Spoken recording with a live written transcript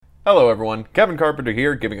Hello everyone, Kevin Carpenter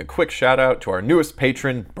here, giving a quick shout out to our newest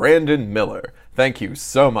patron, Brandon Miller. Thank you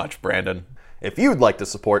so much, Brandon. If you'd like to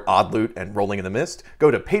support Odd Loot and Rolling in the Mist,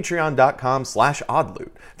 go to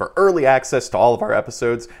patreon.com/oddloot for early access to all of our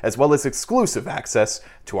episodes, as well as exclusive access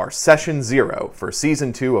to our Session 0 for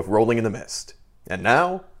Season 2 of Rolling in the Mist. And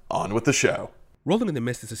now, on with the show. Rolling in the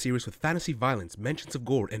Mist is a series with fantasy violence, mentions of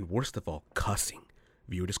gore, and worst of all, cussing.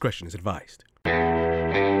 Viewer discretion is advised.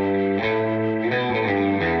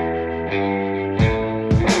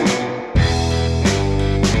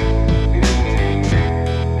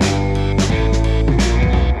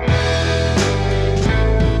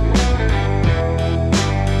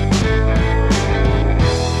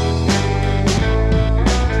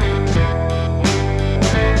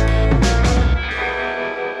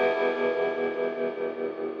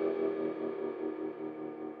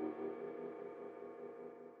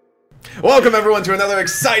 Welcome everyone to another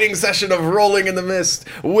exciting session of Rolling in the Mist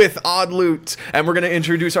with Odd Loot. And we're going to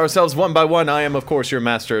introduce ourselves one by one. I am, of course, your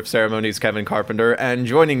Master of Ceremonies, Kevin Carpenter. And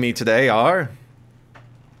joining me today are...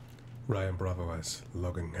 Ryan Bravo as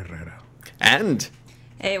Logan Herrera. And...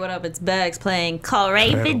 Hey, what up? It's Bergs playing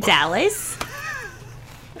Corey Fidelis.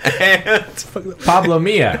 And... Pablo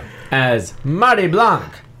Mia as Marty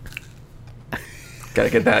Blanc. Gotta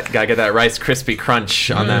get that Rice Krispie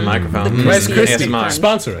Crunch on that microphone. Rice Krispie, ASMR.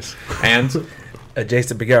 sponsor us. And...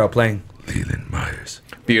 Jason Piguero playing Leland Myers.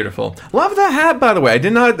 Beautiful. Love the hat, by the way. I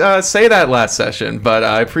did not say that last session, but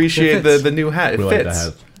I appreciate the new hat. It We like fits.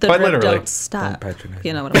 the hat. The Quite rip literally. don't stop. Don't patronize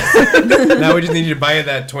You know what I'm saying? Now we just need you to buy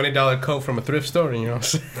that $20 coat from a thrift store, you know.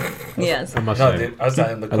 Yes. I must No, say, dude, I was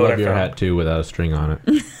talking the I coat love I your found. hat too without a string on it.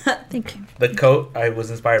 Thank you. The coat I was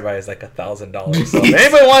inspired by is like $1,000. So if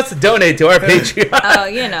anybody wants to donate to our Patreon, Oh,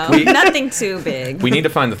 you know, nothing too big. We need to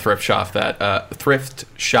find the thrift shop that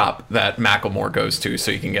Macklemore goes to, so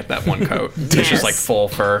you can get that one coat. It's just Yes. like full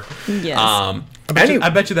fur. Yes. I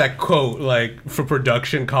bet you that quote, like, for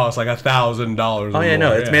production costs like $1,000. oh yeah,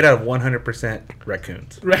 no, it's made out of 100%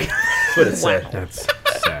 raccoons. Right. That's what it said. That's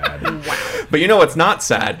sad. But you know what's not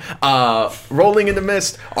sad? Rolling in the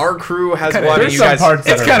Mist, our crew has one. There's You some guys, parts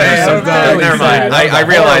that It's are kind of very sad. sad. never mind. I If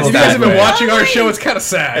realized you guys have that. been watching our show, it's kind of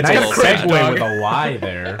sad. It's Nice kind of crazy, segue dog. with a lie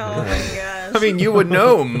there. Oh my gosh. I mean, you would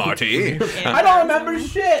know, Marty. I don't remember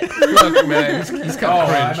shit. Look, man, he's kind Oh, of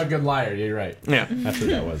I'm cringe. a good liar. You're right. Yeah. That's what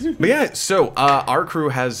that was. But yeah, so our crew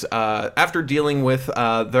has, after dealing with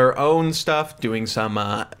their own stuff, doing some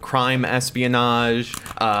crime espionage,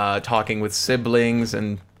 talking with siblings,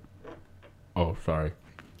 and Oh, sorry.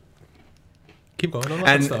 Keep going. I'm not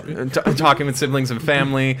gonna stop you. talking with siblings and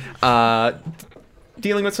family,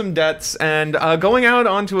 dealing with some debts, and going out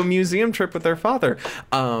onto a museum trip with their father.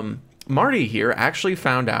 Marty here actually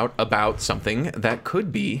found out about something that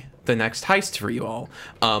could be the next heist for you all.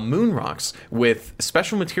 Moon rocks with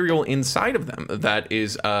special material inside of them that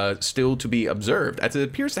is still to be observed, as it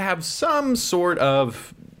appears to have some sort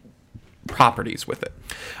of properties with it.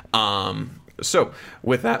 So,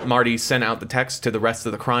 with that, Marty sent out the text to the rest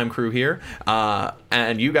of the crime crew here,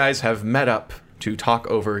 and you guys have met up to talk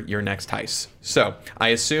over your next heist. So, I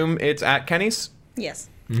assume it's at Kenny's? Yes.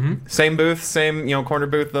 Same booth, same, corner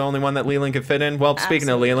booth, the only one that Leland could fit in? Well, speaking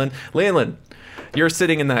of Absolutely. Leland, you're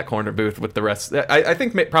sitting in that corner booth with the rest. I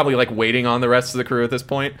think probably like waiting on the rest of the crew at this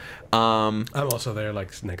point. I'm also there,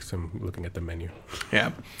 like, next to him, looking at the menu.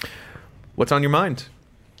 Yeah. What's on your mind?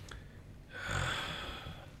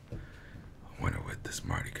 I wonder what this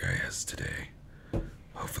Marty guy has today.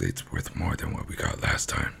 Hopefully it's worth more than what we got last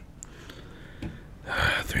time.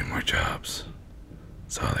 3 more jobs.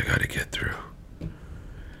 That's all I gotta get through.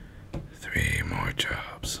 3 more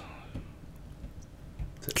jobs.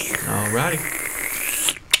 Alrighty.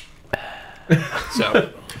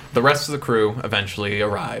 So, the rest of the crew eventually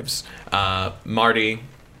arrives. Marty,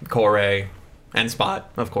 Corey, and Spot,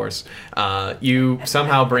 of course. You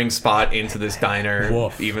somehow bring Spot into this diner.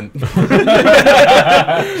 Woof. Even Because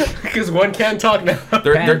one can't talk now.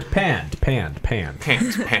 they're Panned. pants.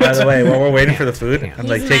 By the way, while we're waiting for the food, I'm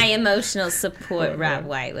like, He's my emotional support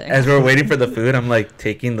Rottweiler. as we're waiting for the food, I'm like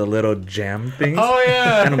taking the little jam things Oh,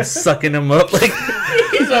 yeah. and I'm sucking them up. Like,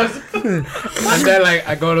 And then, like,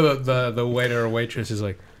 I go to the waiter or waitress, is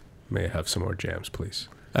like, may I have some more jams, please?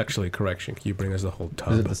 Actually, correction. Can you bring us the whole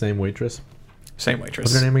tub? Is it the same waitress? Same What's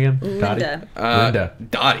waitress. her name again? Linda. Linda.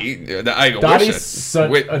 Dottie. I Dottie's wish it. such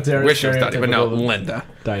a Wish it was Dottie, but no, stereotypical- Linda.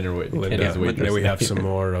 Diner wait. Linda, Kenny's waitress. may we have some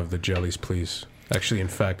more of the jellies, please? Actually, in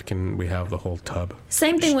fact, can we have the whole tub?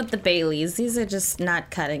 Same thing with the Baileys. These are just not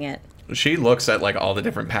cutting it. She looks at like all the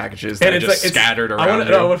different packages that And are it's just like scattered I around. want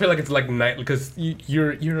to feel like it's like night because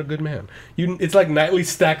you're a good man. It's like nicely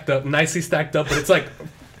stacked up, but it's like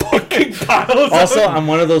fucking piles. Also, I'm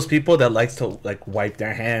one of those people that likes to like wipe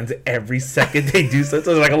their hands every second they do so.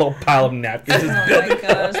 So there's like a little pile of napkins. Oh my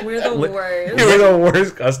gosh, we're the worst. We're the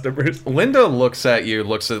worst customers. Linda looks at you,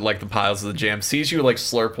 looks at like the piles of the jam, sees you like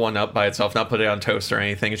slurp one up by itself, not put it on toast or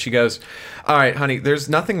anything, and she goes, "All right, honey, there's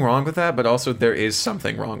nothing wrong with that, but also there is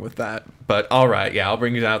something wrong with that. But all right, yeah, I'll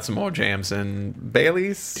bring you out some more jams and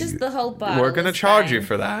Bailey's. Just the whole bottle. We're gonna is charge fine. you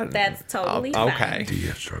for that. That's totally okay. Do you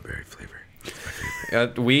have strawberry flavor? It's my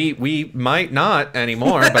favorite. We might not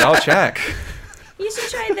anymore, but I'll check. You should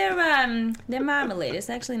try their marmalade. It's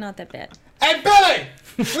actually not that bad. Hey, Billy!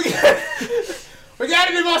 We got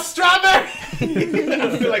any more strawberry?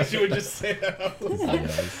 I feel like she would just say that.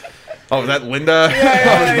 Oh, is that Linda?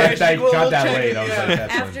 Yeah, I she will got that check, late. I was yeah. like,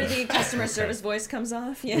 that's After Linda. the customer service voice comes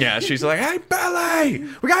off, yeah. Yeah, she's like, "Hey, Billy,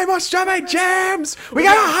 we got any more strawberry jams? We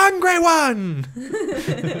got a hungry one."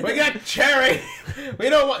 We got cherry. We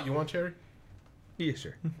don't want. You want cherry? Yeah,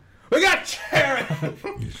 sure. We got cherry.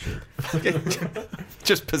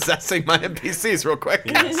 Just possessing my NPCs real quick.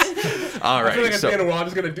 All I feel right, like at the end so of we're all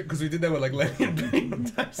just gonna do because we did that with like Lenny and Benny.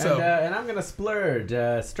 So And I'm gonna splurge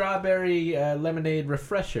strawberry lemonade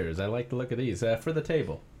refreshers. I like the look of these for the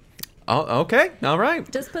table. okay, all right,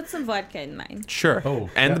 Just put some vodka in mine. sure. Oh,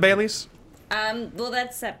 and yeah. the Baileys? Well,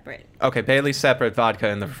 that's separate. Okay, Bailey's separate, vodka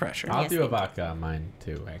and the refresher. I'll Yes, do a thank you. vodka on mine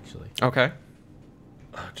too, actually. Okay,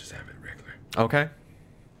 I'll just have it regular. okay,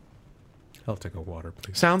 I'll take a water,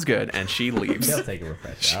 please. sounds good. And she leaves. They'll take a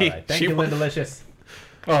refresher. She- All right. Thank she you, wa- Lindelicious.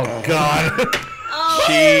 Oh God.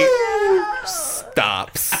 She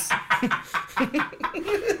stops,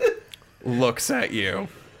 looks at you,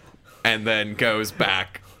 and then goes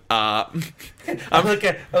back. I look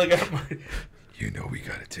at Marty. You know we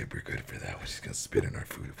got a tip. We're good for that. We're just gonna spit in our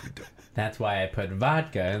food if we don't. That's why I put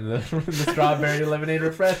vodka in the strawberry lemonade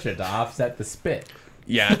refresher to offset the spit.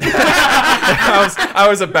 Yeah, I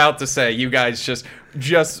was about to say you guys just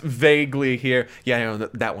vaguely hear. Yeah, I know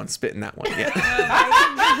that one, spit in that one. Yeah,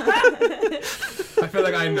 I feel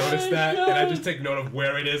like I noticed that, and I just take note of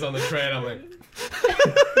where it is on the tray, and I'm like,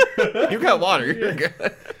 you got water. You're good.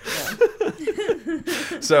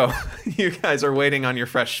 So you guys are waiting on your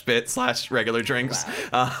fresh spit / regular drinks.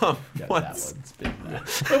 Got Once that one spit in there.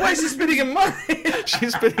 Why is she spitting in mine?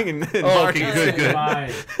 she's spitting in Oh, Marty's. okay, good.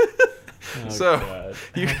 Mine. Oh, So God.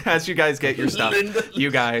 as you guys get your stuff, Linda. you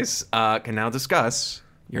guys can now discuss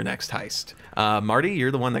your next heist. Marty,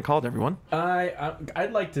 you're the one that called everyone.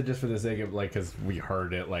 I'd like to, just for the sake of like, because we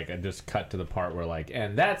heard it, like I just cut to the part where like,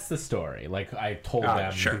 and that's the story. Like I told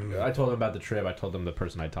them, sure. I told them about the trip. I told them the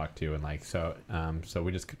person I talked to, and like so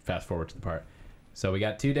we just fast forward to the part. So we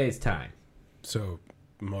got 2 days time. so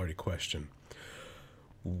Marty, question.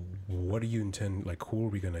 What do you intend? Like, who are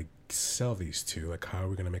we gonna sell these to? Like, how are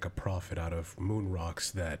we gonna make a profit out of moon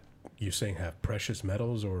rocks that you're saying have precious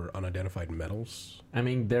metals or unidentified metals? I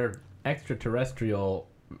mean, they're extraterrestrial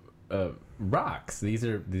rocks. These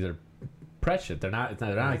are precious. They're not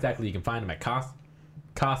exactly. You can find them at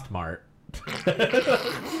Costmart.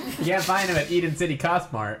 You can't find them at Eden City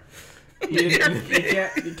Costmart. You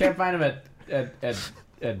can't find them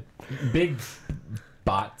at Big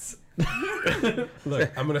Bots.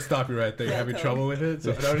 Look, I'm gonna stop you right there. You're having trouble with it.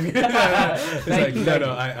 So, it's Thank you, like, thank you.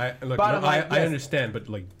 I look. Bottom line, I yes. understand, but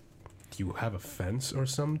like, do you have a fence or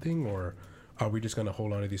something, or are we just gonna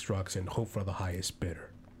hold on to these rocks and hope for the highest bidder?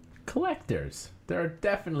 Collectors. There are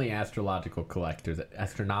definitely astronomical collectors.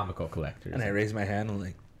 And I raise my hand and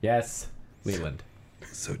like, Yes, Leland.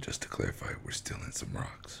 So just to clarify, we're stealing some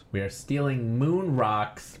rocks. We are stealing moon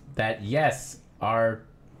rocks that, yes, are,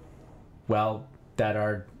 well, that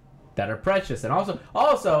are precious, and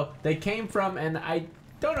also they came from, and I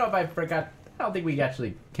don't know if I forgot. I don't think we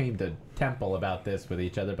actually came to Temple about this with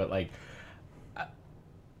each other, but like,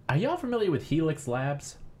 are y'all familiar with Helix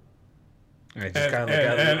Labs? I just kind of look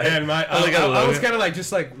at it. And my I look at I was Logan. kind of like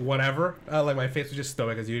just like whatever. Like my face was just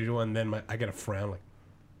stoic as usual, and then I get a frown. Like,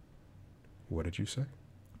 what did you say?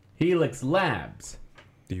 Helix Labs.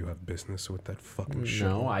 Do you have business with that fucking shit?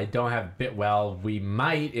 No, I don't have bit. Well, we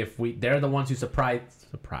might if we. They're the ones who supplied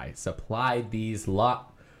these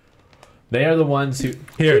lot. They are the ones who.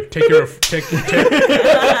 Here, take no. Take a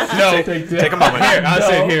moment. Here, I No.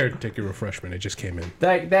 said here. Take your refreshment. It just came in.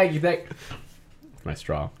 Thank you. My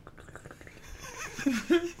straw.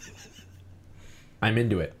 I'm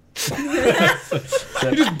into it.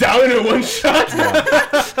 Just down it in one shot.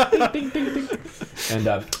 Ding, ding, ding. And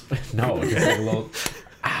no, just like a little.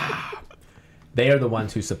 They are the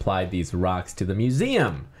ones who supplied these rocks to the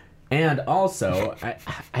museum, and also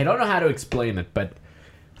I don't know how to explain it, but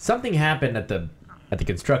something happened at the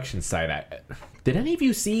construction site. Did any of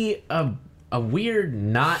you see a a weird,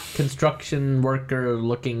 not construction worker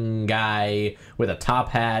looking guy with a top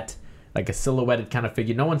hat, like a silhouetted kind of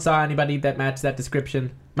figure. No one saw anybody that matched that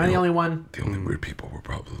description. Am I the only one? The only weird people were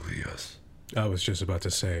probably us. I was just about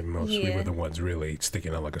to say most we Yeah. were the ones really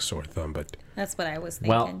sticking out like a sore thumb, but That's what I was thinking.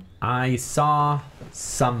 Well, I saw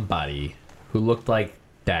somebody who looked like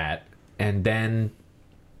that, and then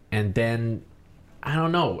I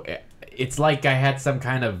don't know. It's like I had some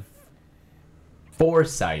kind of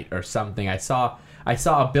foresight or something. I saw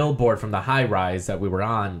a billboard from the high rise that we were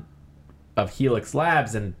on of Helix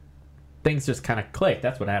Labs, and things just kind of clicked.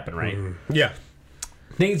 That's what happened, right? yeah.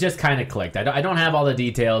 Things just kind of clicked. I don't have all the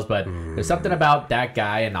details, but there's something about that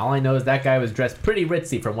guy, and all I know is that guy was dressed pretty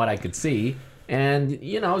ritzy from what I could see. And,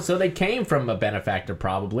 so they came from a benefactor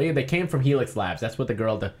probably. They came from Helix Labs. That's what the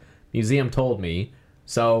girl at the museum told me.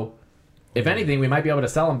 So, if anything, we might be able to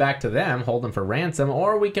sell them back to them, hold them for ransom,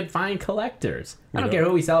 or we could find collectors. I don't care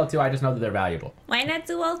who we sell it to, I just know that they're valuable. Why not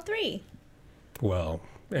do all three? Well,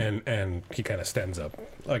 and he kind of stands up.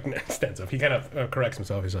 He kind of corrects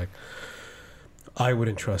himself. He's like, I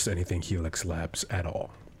wouldn't trust anything Helix Labs at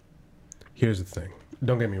all. Here's the thing.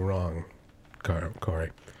 Don't get me wrong, Corey.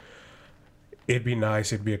 It'd be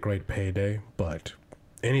nice. It'd be a great payday. But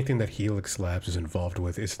anything that Helix Labs is involved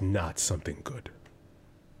with is not something good.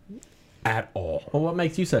 At all. Well, what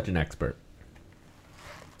makes you such an expert?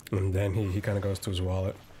 And then he kind of goes to his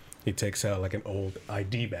wallet. He takes out like an old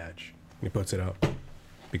ID badge. And he puts it out.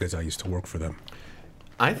 Because I used to work for them.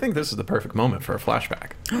 I think this is the perfect moment for a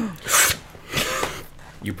flashback.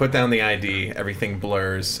 You put down the ID, everything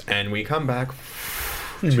blurs, and we come back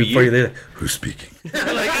to Before you leave, Who's speaking?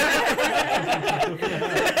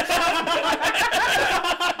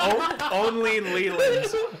 Only Leland.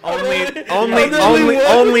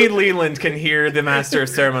 Only Leland can hear the master of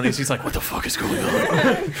ceremonies. He's like, "What the fuck is going on?"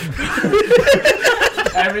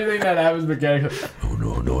 Everything that happens mechanically. Oh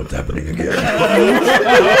no, it's happening again.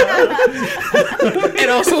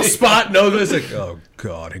 And also Spot knows it's like, oh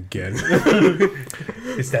God, again.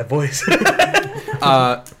 it's that voice.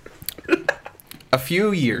 A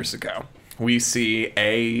few years ago, we see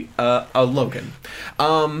a Logan,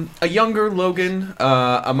 a younger Logan,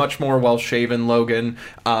 a much more well-shaven Logan,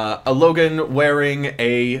 a Logan wearing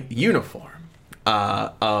a uniform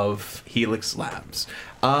of Helix Labs.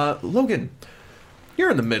 Logan, you're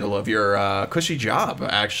in the middle of your cushy job,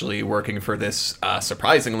 actually working for this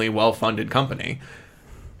surprisingly well-funded company.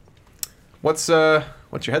 What's your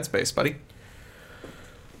headspace, buddy?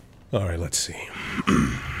 All right, let's see.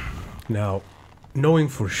 Now, knowing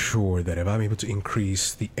for sure that if I'm able to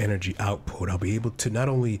increase the energy output, I'll be able to not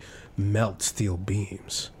only melt steel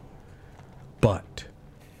beams, but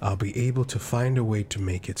I'll be able to find a way to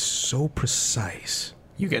make it so precise.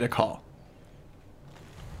 You get a call.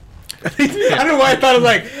 I don't know why I thought it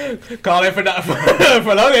was like, call it for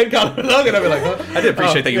Logan, call it for Logan. I'd be like, oh. I did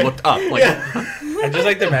appreciate that you looked up. Like, I just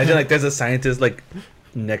like to imagine like there's a scientist like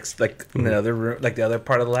next like in the other room, like the other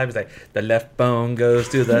part of the lab is like the left bone goes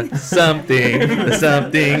to the something, the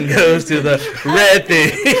something goes to the red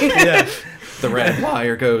thing. Yeah. the red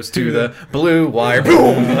wire goes to the blue wire.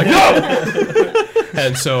 Boom! Like, no!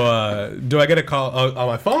 And so, do I get a call on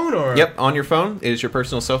my phone or? Yep, on your phone is your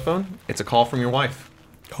personal cell phone. It's a call from your wife.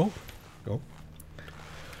 Oh.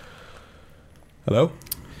 Hello?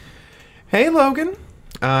 Hey, Logan.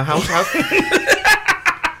 How's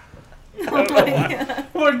Oh my God.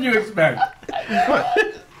 What did you expect? what?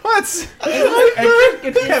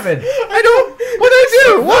 It's Kevin. I don't. What'd I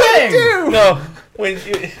do? What'd I do? No,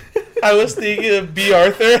 I was thinking of B.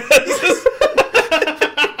 Arthur.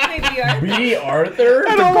 Maybe Arthur. B. Arthur?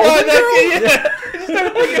 I don't want that.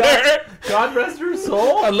 God rest her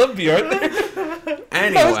soul? I love B. Arthur.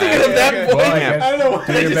 Anyway. I was thinking of that voice. Well, I guess. I don't know why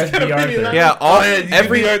Do I your just best got B. really Arthur. Yeah, you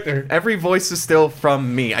can be Arthur. every voice is still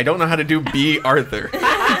from me. I don't know how to do B. Arthur.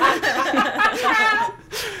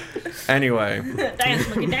 Anyway. Dance,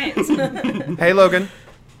 monkey, dance. Hey, Logan.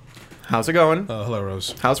 How's it going? Hello,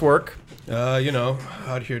 Rose. How's work? Out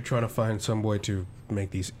here trying to find some way to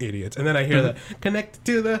make these idiots. And then I hear that connect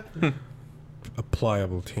to the a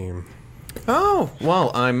pliable team. Oh,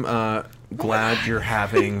 well, I'm glad you're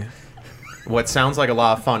having what sounds like a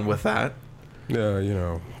lot of fun with that.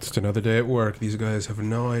 Just another day at work. These guys have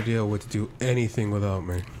no idea what to do anything without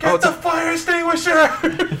me. It's a fire extinguisher!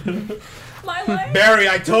 My wife. Barry,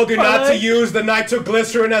 I told you not to use the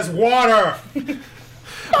nitroglycerin as water!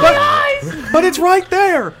 But it's right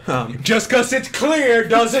there. Just because it's clear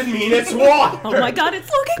doesn't mean it's water! Oh my God, it's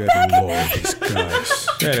looking Good back at lord, me. these guys.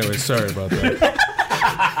 Anyway, sorry about that.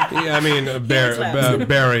 Yeah, I mean,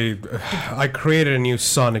 Barry, I created a new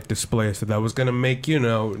sonic displacer that was going to make,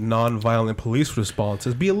 non-violent police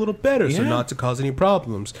responses be a little better so not to cause any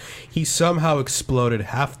problems. He somehow exploded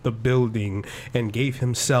half the building and gave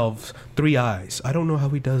himself 3 eyes. I don't know how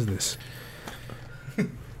he does this.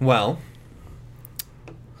 Well,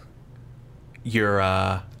 your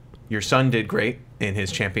son did great in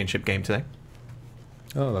his championship game today.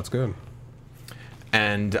 Oh, that's good.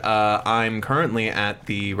 And I'm currently at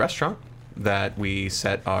the restaurant that we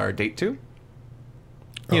set our date to.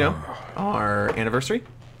 Our anniversary.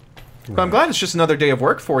 But I'm glad it's just another day of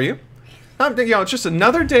work for you. It's just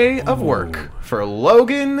another day of work for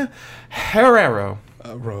Logan Herrero.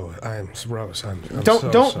 Rose, I'm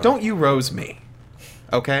Don't you rose me,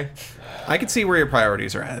 okay? I can see where your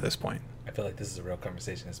priorities are at this point. I feel like this is a real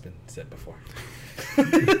conversation that's been said before.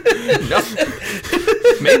 No.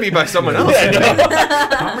 Maybe by someone else.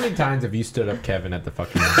 How many times have you stood up Kevin at the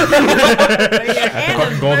fucking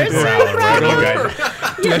Golden Corral? Right?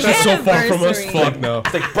 That's just so far from us. Fuck no.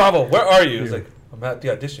 It's like, Bravo, where are you? It's like, I'm at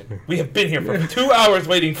the audition. We have been here for 2 hours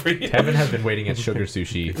waiting for you. Kevin has been waiting at Sugar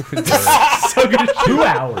Sushi for 2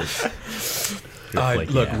 hours. Look,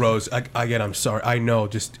 yeah. Rose. Again, I'm sorry. I know.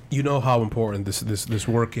 Just how important this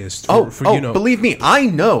work is. Believe me, I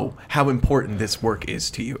know how important this work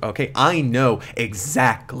is to you. Okay, I know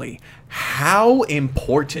exactly how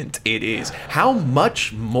important it is. How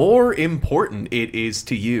much more important it is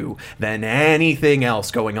to you than anything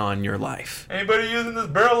else going on in your life. Anybody using this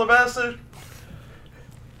barrel of acid?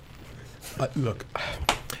 Look,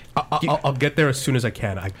 I'll get there as soon as I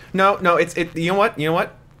can. No. It's. You know what?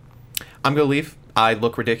 I'm gonna leave. I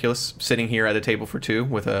look ridiculous sitting here at a table for two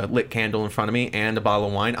with a lit candle in front of me and a bottle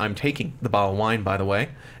of wine. I'm taking the bottle of wine, by the way,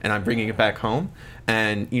 and I'm bringing it back home.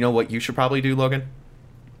 And you know what you should probably do, Logan?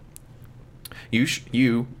 You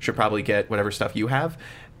should probably get whatever stuff you have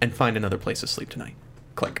and find another place to sleep tonight.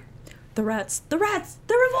 Click. The rats, they're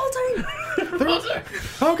revolting.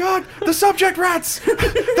 Oh God, the subject rats!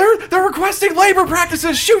 They're requesting labor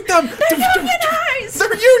practices. Shoot them! They're unionized. They're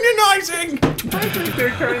unionizing. They're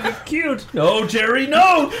kind of cute. No, Jerry,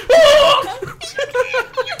 no!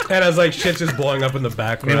 And as shit's just blowing up in the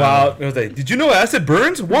background. Meanwhile, it was like, did you know acid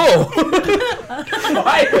burns? Whoa!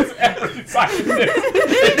 Why was every scientist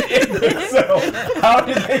so? How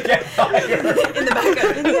did they get fired? In the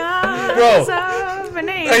background. Bro,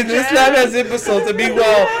 this lab has episodes and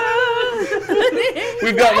meanwhile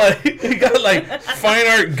we got fine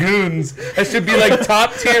art goons that should be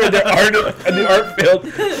top tier in the art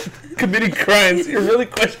field committing crimes. You're really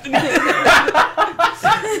questioning it.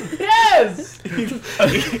 Yes!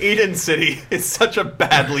 Eden City is such a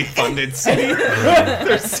badly funded city.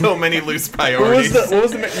 There's so many loose priorities. What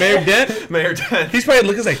was the Mayor Dent? Mayor Dent. He's probably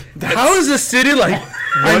looking how is the city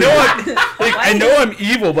I know I'm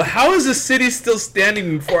evil, but how is the city still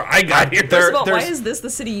standing before I got here? First of all, why is this the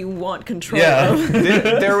city you want control of?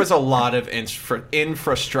 There was a lot of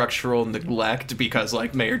infrastructural neglect because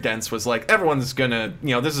Mayor Dent's was everyone's gonna,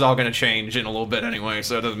 this is all gonna change in a little bit anyway,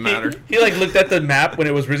 so it doesn't matter. He looked at the map when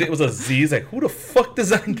it was a Z. He's like, who the fuck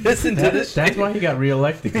designed this into this? That's why he got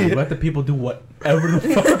reelected. He let the people do whatever the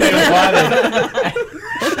fuck they wanted.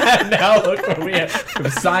 And now look where we have. We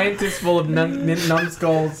have scientists full of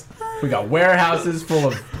numbskulls. We got warehouses full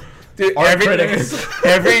of art critics.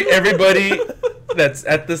 Everybody that's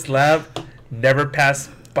at this lab never passed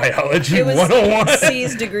biology 101.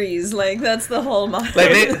 C's degrees. That's the whole motto.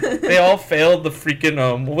 They all failed the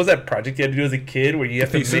freaking what was that project you had to do as a kid where you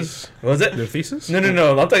have thesis? What was it? Their thesis?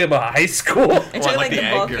 No. I'm talking about high school. Are you talking the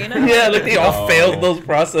volcano? Yeah, they all failed those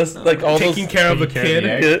process all taking care of a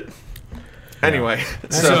kid. Anyway,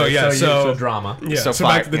 so drama. Yeah, so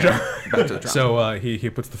back to the drama. So he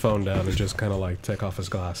puts the phone down and just kind of take off his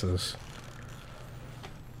glasses.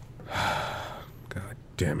 God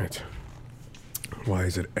damn it. Why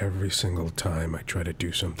is it every single time I try to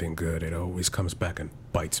do something good, it always comes back and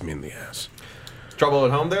bites me in the ass? Trouble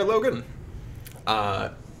at home there, Logan?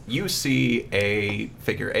 You see a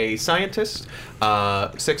figure, a scientist,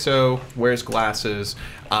 6'0", wears glasses,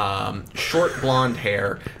 short blonde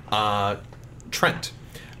hair, Trent.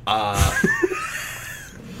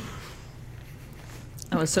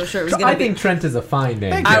 I was so sure it was going to be... I think Trent is a fine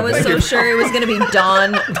name. I was so sure it was going to be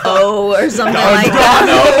Don O or something like that.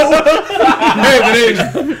 Hey,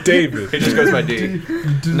 the name's David. He just goes by D.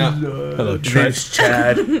 No. Hello, Trent.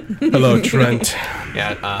 Chad. Hello, Trent.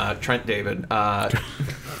 Yeah, Trent David.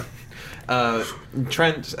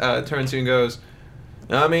 Trent turns to you and goes,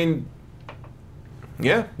 I mean,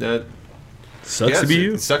 yeah. Sucks to be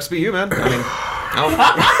you. It sucks to be you, man. I mean...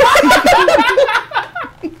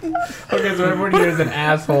 Okay, so everyone here is an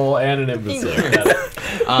asshole and an imbecile.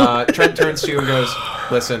 Trent turns to you and goes,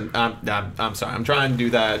 "Listen, I'm sorry. I'm trying to do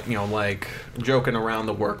that, like joking around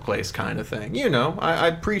the workplace kind of thing. I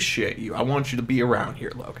appreciate you. I want you to be around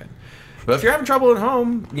here, Logan. But if you're having trouble at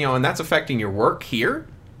home, and that's affecting your work here,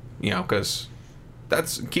 because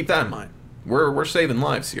keep that in mind. We're saving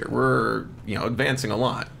lives here. We're advancing a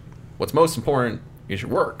lot. What's most important is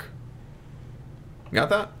your work. You got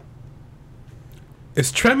that?" Is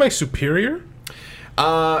Trent my superior?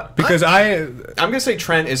 Because I'm gonna say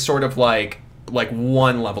Trent is sort of like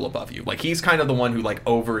one level above you. Like he's kind of the one who like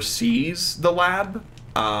oversees the lab,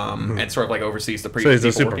 and sort of like oversees the previous. So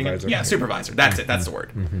he's a people working in- supervisor. Yeah, supervisor. That's it. That's the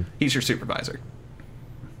word. He's your supervisor.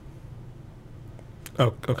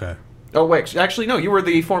 Oh, okay. Oh wait, actually no. You were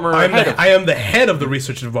the former I head of. am the head of the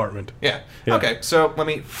research department. Yeah. Yeah. Okay. So let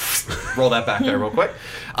me roll that back there real quick.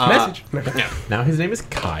 Message. Yeah. Now his name is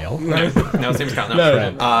Kyle. No, his name's Kyle. No.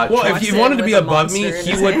 Trent. Well, if he Johnson wanted to be with a above me, monster in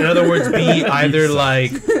he his would, in hair. other words, be either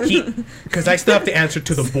like because I still have to answer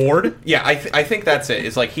to the board. Yeah, I think that's it.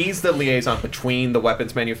 It's like he's the liaison between the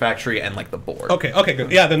weapons manufacturer and like the board. Okay,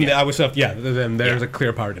 good. Yeah, then I was up. Yeah, then there's a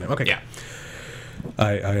clear power to him. Okay. Yeah.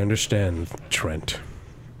 I understand, Trent.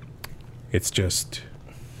 It's just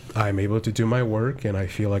I'm able to do my work, and I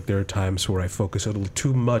feel like there are times where I focus a little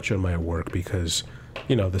too much on my work because,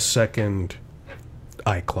 the second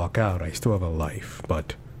I clock out, I still have a life.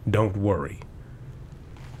 But don't worry.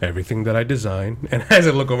 Everything that I design, and as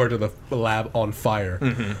I look over to the lab on fire,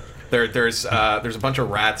 There's a bunch of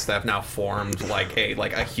rats that have now formed like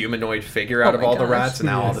a humanoid figure out of my all the gosh. rats, and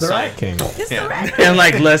now all of a the sudden, Rat King. yeah. In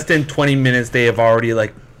like less than 20 minutes, they have already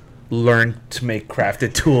like learned to make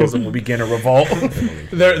crafted tools and will begin a revolt.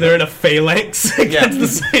 they're in a phalanx against the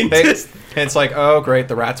scientists. And it's like, oh great,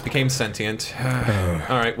 the rats became sentient.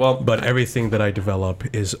 All right, well, But everything that I develop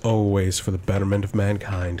is always for the betterment of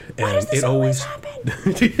mankind, and it always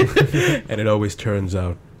and it always turns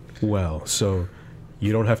out well. So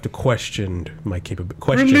you don't have to question my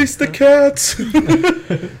capability. Release the cats,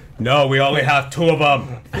 No, we only have 2 of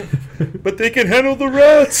them. but they can handle the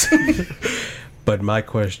rats. But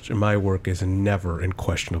my work is never in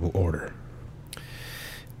questionable order.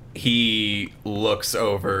 he looks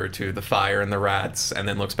over to the fire and the rats, and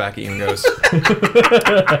then looks back at you and goes,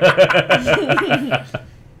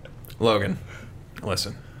 "Logan,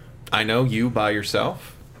 listen, I know you by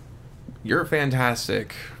yourself. You're a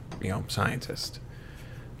fantastic, scientist.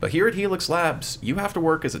 But here at Helix Labs, you have to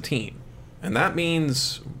work as a team. And that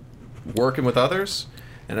means working with others,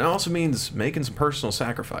 and it also means making some personal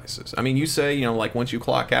sacrifices. I mean, you say, like once you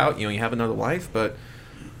clock out, you have another life, but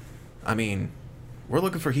I mean, we're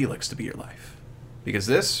looking for Helix to be your life. Because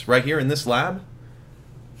this, right here in this lab,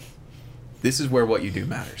 this is where what you do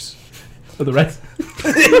matters." Oh, the rats.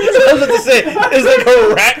 I was about to say, is like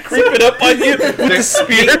a rat creeping up on you with a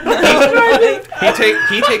spear?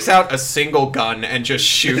 He takes out a single gun and just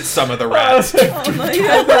shoots some of the rats. Oh my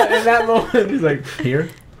god. In that moment, he's like, "Here,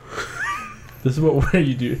 this is what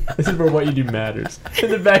you do. This is where what you do matters." In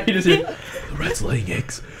the back, you just hear, "The rats are laying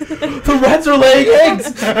eggs. The rats are laying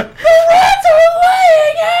eggs. The rats are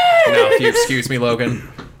laying eggs." Now, if you excuse me, Logan,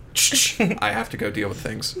 I have to go deal with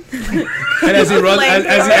things. And as he runs,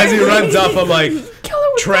 as he runs up, I'm like,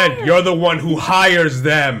 Trent, you're the one who hires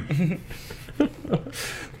them.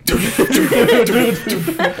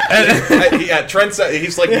 Yeah, Trent said, he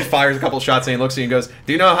fires a couple shots and he looks at you and goes,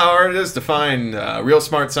 "Do you know how hard it is to find real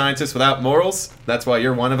smart scientists without morals? That's why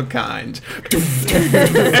you're one of a kind."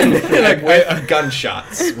 And with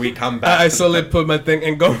gunshots, we come back. I slowly put my thing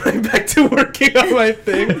and go right back to working on my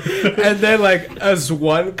thing. And then, as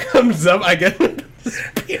one comes up, I get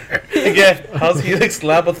spear. Again, how's Helix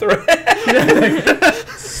Lab a threat?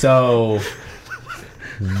 So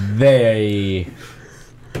they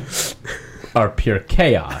are pure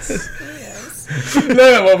chaos.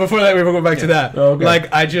 No, well, before that, we will go back to that. Oh, okay.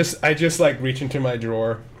 I just reach into my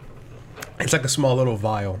drawer. It's like a small little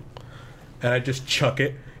vial, and I just chuck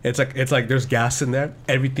it. It's like there's gas in there.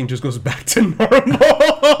 Everything just goes back to normal.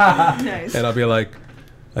 Nice. And I'll be like,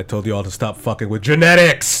 I told you all to stop fucking with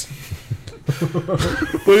genetics.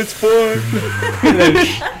 But it's fun.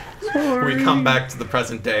 We come back to the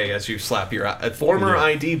present day as you slap your former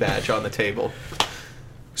ID badge on the table.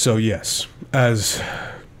 So yes, as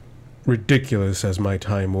ridiculous as my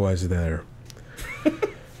time was there.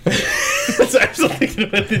 Sorry, I'm still thinking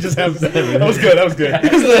about it. It just happened. That was good.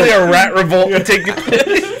 It's literally a rat revolt taking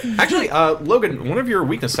place. Actually, Logan, one of your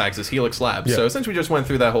weakness tags is Helix Labs. Yeah. So since we just went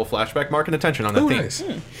through that whole flashback, marking attention on that Oh, theme. nice.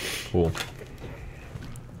 Cool.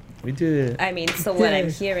 We did it. I mean, so what I'm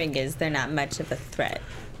hearing is they're not much of a threat.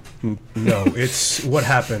 No, it's what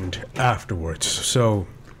happened afterwards. So,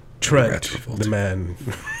 Trent, Rat revolt. the man.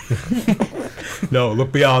 No,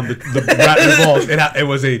 look beyond the rat revolt. It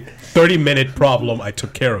was a 30-minute problem. I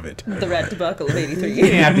took care of it. The rat debacle of You 83.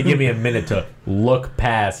 didn't have to give me a minute to look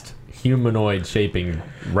past humanoid shaping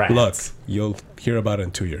rats. Look, you'll hear about it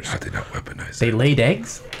in 2 years. How did not weaponize They it? laid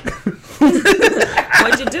eggs?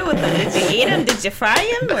 What'd you do with them? Did you eat them? Did you fry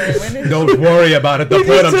them? Or what did Don't worry about it. The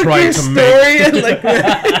point I'm trying to make. and like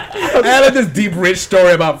I had this deep, rich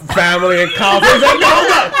story about family and conflict. Like,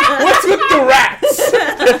 hold on. What's with the rats?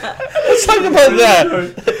 let's talk about that.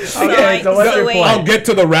 Okay, so what's your wait. point? I'll get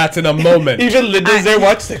to the rats in a moment. Even Linda's there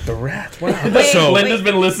watching like the rat. Wow. Wait, So- Linda's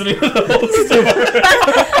been listening to the whole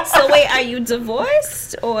story. So wait, are you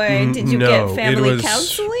divorced, or did you no, get it family was-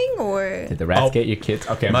 counseling, or Did the rats Oh. get your kids?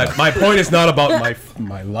 Okay, I'm My done. point is not about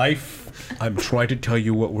my life. I'm trying to tell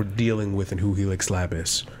you what we're dealing with and who Helix Lab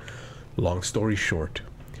is. Long story short,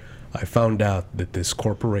 I found out that this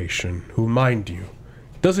corporation, who, mind you,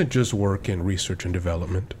 doesn't just work in research and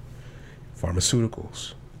development,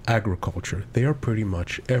 pharmaceuticals, agriculture, they are pretty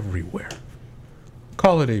much everywhere.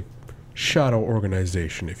 Call it a shadow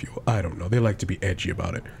organization, if you will. I don't know. They like to be edgy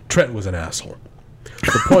about it. Trent was an asshole.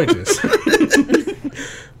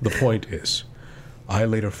 The point is, I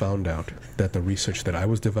later found out that the research that I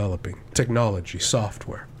was developing, technology,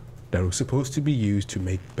 software, that was supposed to be used to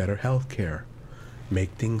make better healthcare, make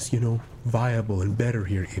things, viable and better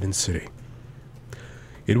here in Eden City.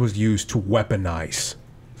 It was used to weaponize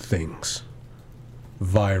things.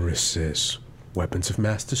 Viruses, weapons of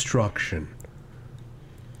mass destruction.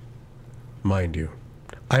 Mind you,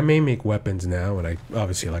 I may make weapons now, and I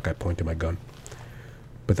point to my gun,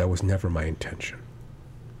 but that was never my intention.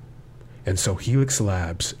 And so Helix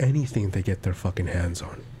Labs, anything they get their fucking hands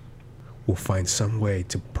on, will find some way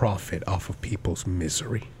to profit off of people's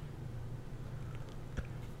misery.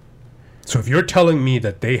 So if you're telling me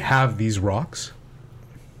that they have these rocks,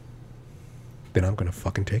 then I'm gonna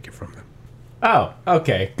fucking take it from them. Oh,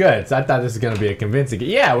 okay, good. So I thought this was going to be a convincing.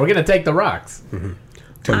 Yeah, we're going to take the rocks.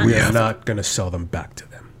 But we Yeah. are not gonna sell them back to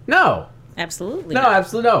them. No. absolutely? No, not.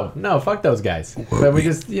 absolutely no. No, fuck those guys. But we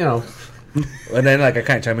just, And then like I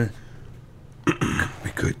kind of chime in.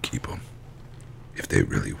 We could keep them. If they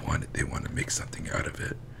really want it, they want to make something out of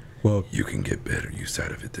it. Well, You can get better use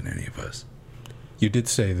out of it than any of us. you did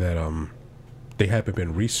say that they haven't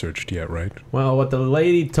been researched yet, right? well, what the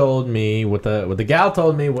lady told me, what the gal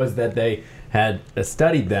told me was that they had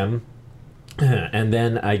studied them and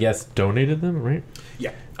then I guess donated them, right?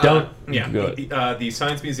 Yeah. Don't- Yeah. Good. The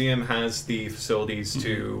Science Museum has the facilities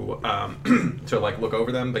to to look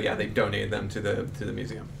over them, but yeah, they donated them to the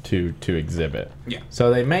museum. To exhibit. Yeah.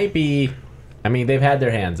 So they may be, I mean, they've had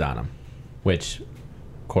their hands on them, which,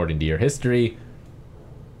 according to your history,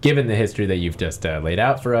 given the history that you've just laid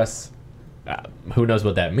out for us, who knows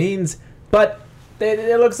what that means, but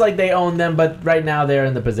it looks like they own them, but right now they're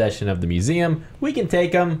in the possession of the museum. We can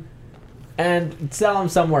take them and sell them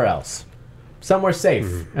somewhere else. Somewhere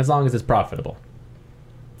safe, as long as it's profitable.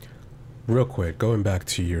 Real quick, going back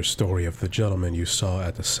to your story of the gentleman you saw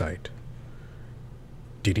at the site.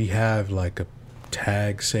 Did he have like a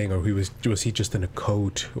tag saying, or was he just in a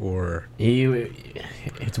coat, or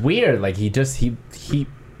It's weird, like he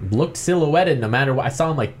looked silhouetted no matter what. I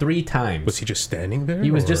saw him like 3 times. was he just standing there?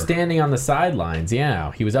 He was just or- standing on the sidelines.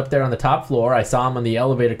 Yeah, he was up there on the top floor. I saw him on the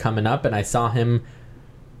elevator coming up, and I saw him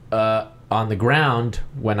on the ground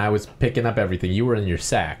when I was picking up everything. You were in your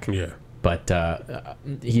sack, Yeah. but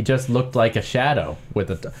he just looked like a shadow.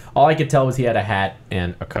 All I could tell was he had a hat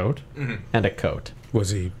and a coat, and a coat. Was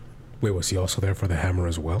he also there for the hammer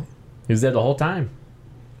as well? He was there the whole time.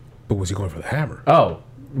 But was he going for the hammer? Oh,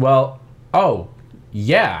 well,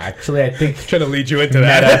 yeah. Actually, I think. Trying to lead you into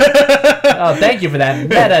that. Oh, thank you for that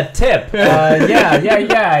meta tip.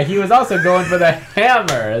 Yeah. He was also going for the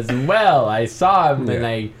hammer as well. I saw him, and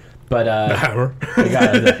the the hammer.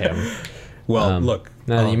 guy was him. Well, look.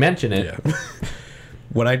 Now that you mention it, Yeah.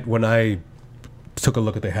 When I took a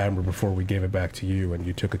look at the hammer before we gave it back to you, and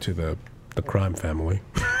you took it to the crime family.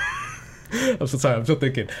 I'm so sorry. I'm still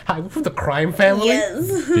thinking. Hi, we're from the crime family. Yes.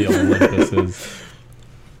 the Olympuses.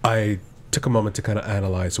 I took a moment to kind of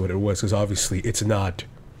analyze what it was, because obviously it's not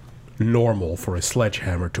normal for a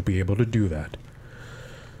sledgehammer to be able to do that.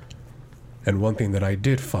 And one thing that I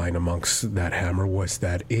did find amongst that hammer was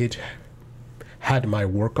that it had my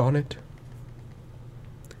work on it.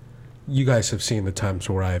 You guys have seen the times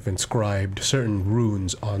where I've inscribed certain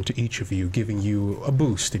runes onto each of you, giving you a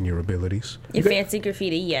boost in your abilities. Your fancy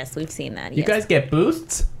graffiti, yes, we've seen that. You Yes. guys get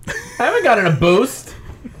boosts? I haven't gotten a boost.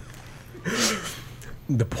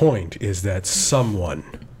 The point is that someone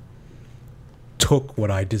took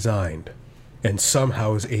what I designed and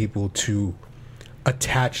somehow is able to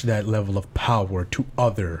attach that level of power to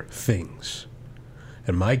other things.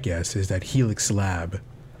 And my guess is that Helix Lab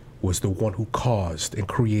was the one who caused and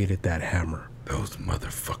created that hammer. Those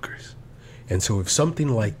motherfuckers. And so if something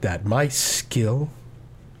like that, my skill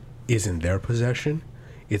is in their possession,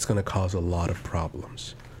 it's going to cause a lot of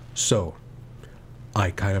problems. So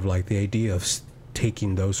I kind of like the idea of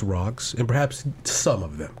taking those rocks, and perhaps some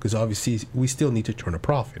of them, because obviously we still need to turn a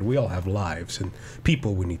profit. We all have lives and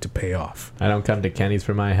people we need to pay off. I don't come to Kenny's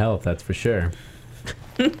for my health, that's for sure.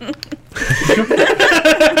 It's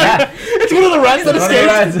one of the rats that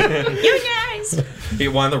escaped. Unionized.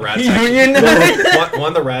 One of the rats. One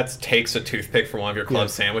of the rats takes a toothpick from one of your club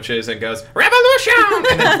sandwiches and goes revolution,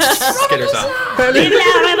 and then skitters off. Vive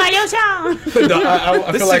la revolution. No,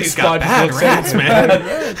 I This feel like city's got Spud bad looks rats, at- man.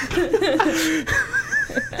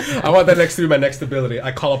 I want that next to be my next ability.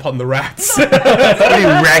 I call upon the rats. Rat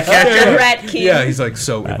catcher. The Rat King. Yeah, he's like,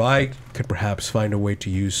 so if I could perhaps find a way to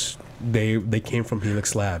use, they came from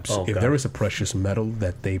Helix Labs. Oh, if God. there is a precious metal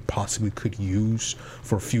that they possibly could use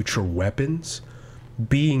for future weapons,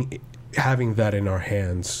 having that in our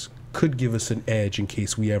hands could give us an edge in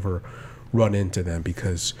case we ever run into them.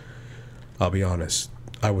 Because I'll be honest,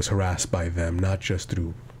 I was harassed by them, not just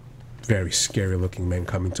through very scary looking men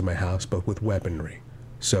coming to my house, but with weaponry.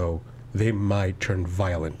 So they might turn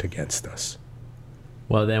violent against us.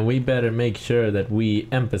 Well, then we better make sure that we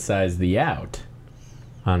emphasize the out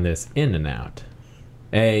on this in and out.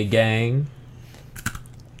 Hey, gang.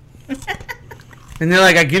 And then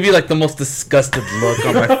like I give you like the most disgusted look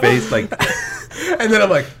on my face, like And then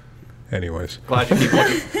I'm like, anyways. Glad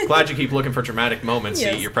you keep looking for dramatic moments to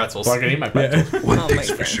Yes. eat your pretzels. Fucking eat my pretzel. One Oh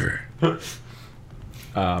thing's my for God. sure.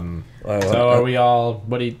 So are we all?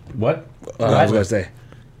 What? I was gonna say.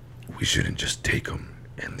 We shouldn't just take them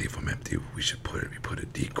and leave them empty. We should put a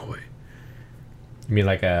decoy. You mean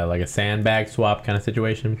like a sandbag swap kind of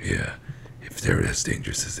situation? Yeah. If they're as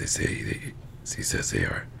dangerous as he says they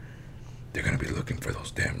are, they're gonna be looking for those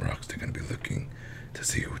damn rocks. They're gonna be looking to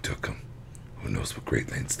see who took them. Who knows what great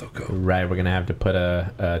lengths they'll go. Right. We're gonna have to put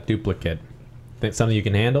a duplicate. Think something you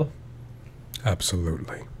can handle?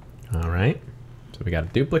 Absolutely. All right. So we got a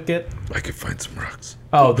duplicate. I could find some rocks.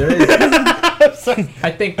 Oh, there is.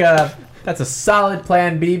 I think that's a solid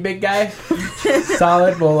plan B, big guy.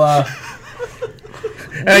 Solid. We'll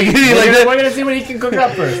And I give you like we're that. gonna see what he can cook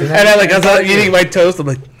up first. And I like I was eating my toast. I'm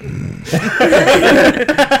like,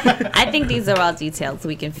 I think these are all details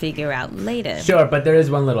we can figure out later. Sure, but there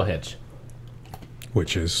is one little hitch.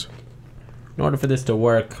 Which is, In order for this to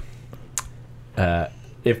work,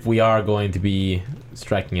 if we are going to be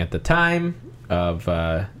striking at the time of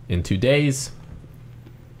in 2 days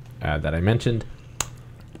that I mentioned,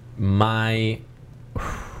 we're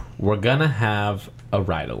gonna have a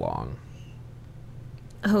ride along.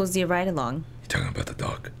 Who's your ride along? You talking about the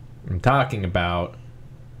dog? I'm talking about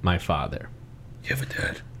my father. You have a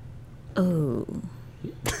dad? Oh.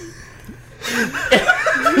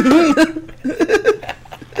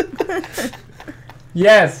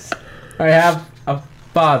 Yes, I have a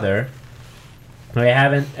father. I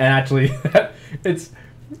haven't, and actually, it's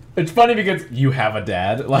funny because you have a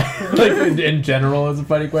dad. Like in general, is a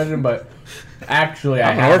funny question, but actually,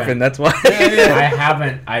 I'm an orphan. That's why. I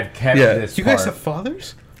haven't. I've kept Yeah. this. you part. guys have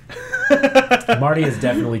fathers? Marty has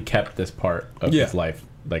definitely kept this part of Yeah. his life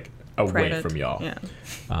like away Private. from y'all. Yeah.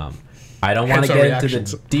 I don't want Hence to our get into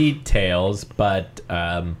reactions. the details, but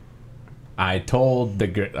I told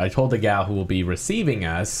the gal who will be receiving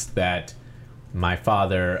us that my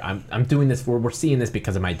father. I'm doing this. We're seeing this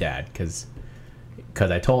because of my dad, because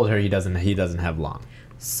I told her he doesn't have long.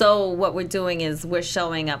 So what we're doing is we're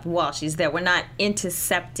showing up while she's there. We're not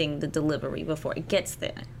intercepting the delivery before it gets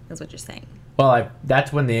there. Is what you're saying. Well,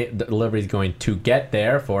 that's when the delivery is going to get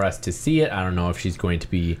there for us to see it. I don't know if she's going to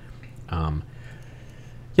be,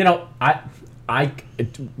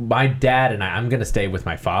 my dad and I'm going to stay with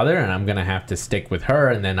my father, and I'm going to have to stick with her.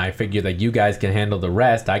 And then I figure that you guys can handle the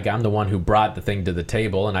rest. I'm the one who brought the thing to the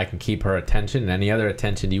table, and I can keep her attention and any other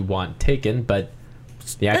attention you want taken. But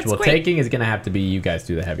the actual great. taking is going to have to be you guys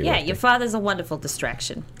do the heavy Yeah, lifting. your father's a wonderful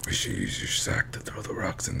distraction. We should use your sack to throw the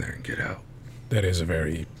rocks in there and get out. That is a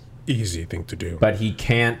very easy thing to do. But he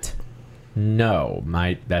can't know.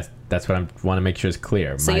 That's what I want to make sure is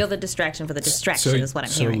clear. So My you're the distraction for the distraction is what I'm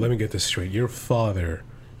so hearing. let me get this straight. Your father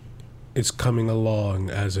is coming along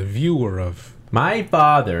as a viewer of... My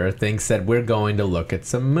father thinks that we're going to look at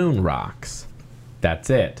some moon rocks. That's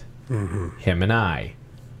it. Him and I.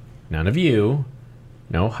 None of you.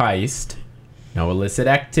 No heist. No illicit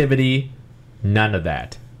activity. None of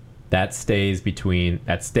that. That stays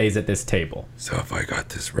at this table. So if I got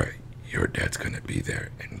this right, your dad's gonna be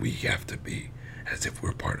there, and we have to be as if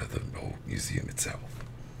we're part of the whole museum itself.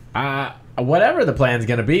 Whatever the plan's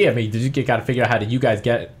gonna be, I mean, you got to figure out how do you guys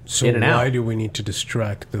get So in and out. why do we need to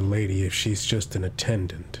distract the lady if she's just an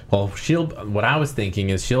attendant? Well, what I was thinking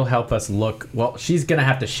is she'll help us look. Well, she's gonna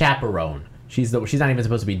have to chaperone. She's not even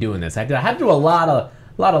supposed to be doing this. I had to do a lot of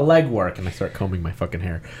legwork, and I start combing my fucking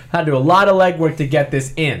hair. I had to do a lot of legwork to get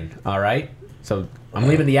this in. All right, so I'm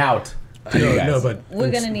leaving the out. To you guys. No, but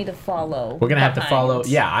We're gonna need to follow. We're gonna have to behind. follow.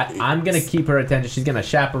 Yeah, I'm gonna keep her attention. She's gonna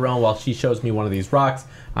chaperone while she shows me one of these rocks.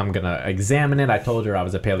 I'm gonna examine it. I told her I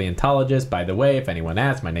was a paleontologist. By the way, if anyone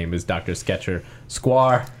asks, my name is Dr. Sketcher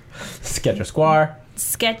Squar. Sketcher Squar.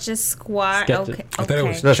 Sketches Square. Sketches. Okay. I thought it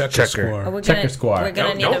was okay. checker checker. square. We're Checker gonna, Square. We're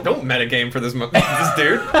gonna Don't, need don't metagame for this this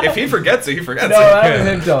dude. If he forgets it, he forgets No, it. that was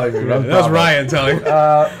him telling me. No That was problem. Ryan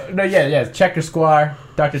telling. No, yeah, Checker Squire,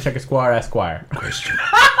 Dr. Checker Squire Esquire. Question.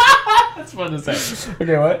 That's fun to say.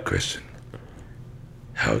 Okay, what? Question.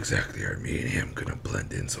 How exactly are me and him gonna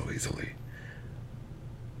blend in so easily?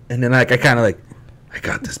 And then like I kind of like, I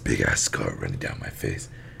got this big ass scar running down my face,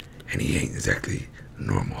 and he ain't exactly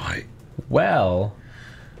normal height. Well,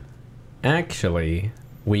 actually,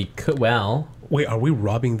 we could. Well, Wait, are we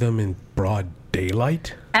robbing them in broad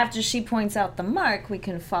daylight? After she points out the mark, we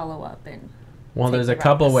can follow up and. well, Take there's the a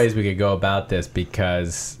couple of rocks. ways we could go about this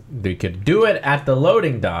because we could do it at the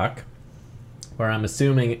loading dock, where I'm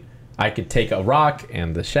assuming I could take a rock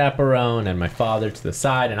and the chaperone and my father to the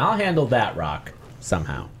side, and I'll handle that rock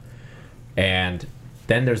somehow. And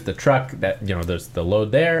then there's the truck that there's the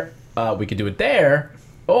load there. We could do it there,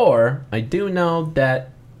 or I do know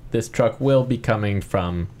that this truck will be coming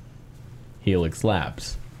from Helix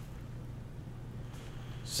Labs.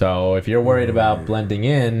 So if you're worried about blending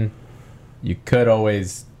in, you could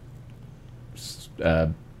always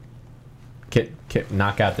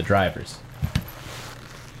knock out the drivers.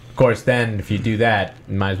 Of course, then if you do that,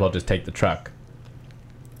 you might as well just take the truck.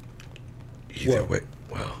 Either way,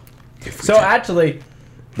 well, if we So take- actually,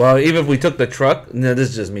 well, even if we took the truck, no, this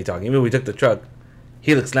is just me talking. Even if we took the truck,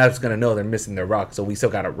 Helix Labs is gonna know they're missing their rocks, so we still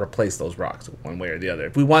gotta replace those rocks one way or the other.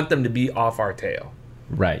 If we want them to be off our tail.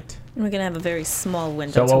 right. We're gonna have a very small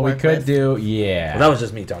window So to what we work could with. do, yeah. Well, that was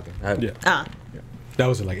just me talking. Yeah. Ah, That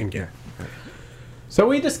was like in game. So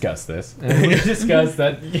we discussed this, and we discussed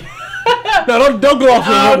that. No, don't go off.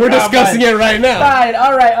 Oh, We're come discussing it right now. Fine,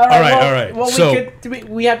 all right. All right, Well, all right. Well, So-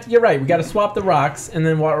 we have to. You're right. We got to swap the rocks, and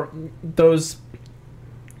then those.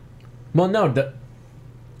 Well, no.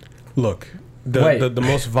 Look, Wait. the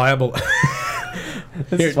most viable.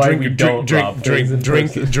 This Here, is why we don't rob things in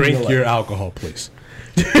drink person. your alcohol, please.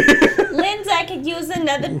 Linda, I could use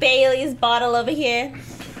another Bailey's bottle over here.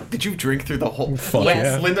 Did you drink through the whole? Fuck Like,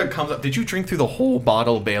 yeah. Linda comes up. Did you drink through the whole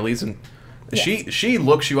bottle of Bailey's? And she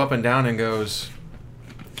looks you up and down and goes,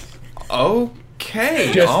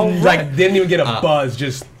 "Okay, Just all right." like didn't even get a buzz.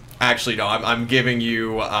 Just Actually, no. I'm giving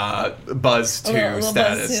you buzz A little buzz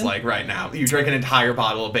status too. like right now. You drink an entire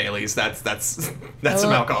bottle of Bailey's. That's some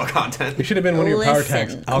little- alcohol content. it should have been one of your power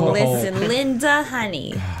tags. Alcohol. Listen, Linda,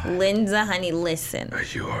 honey. Linda, honey, listen. Are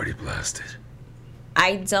you already blasted?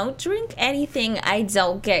 I don't drink anything I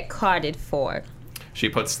don't get carded for. She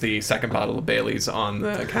puts the second bottle of Bailey's on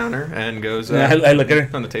the counter and goes I look at her.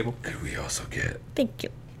 on the table. Could we also get Thank you.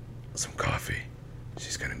 some coffee?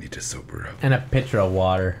 She's gonna need to sober up. And a pitcher of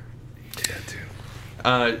water. Yeah,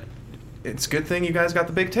 too. It's a good thing you guys got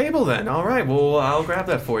the big table then. All right, well, I'll grab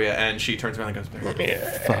that for you. And she turns around and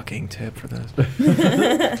goes, fucking tip for this.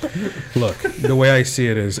 Look, the way I see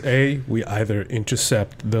it is, we either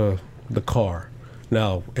intercept the car.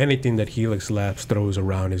 Now, anything that Helix Labs throws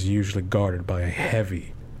around is usually guarded by a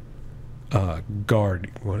heavy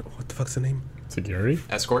guard. What the fuck's the name? Security?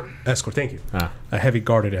 Escort. Escort. Thank you. Ah. A heavy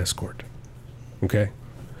guarded escort. Okay?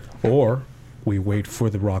 Or we wait for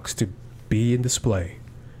the rocks to be in display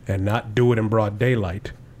and not do it in broad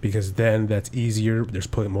daylight because then that's easier. There's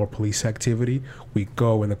more police activity. We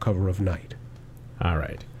go in the cover of night. All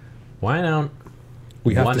right. Why don't...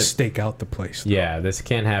 We have One to is- stake out the place. Yeah, this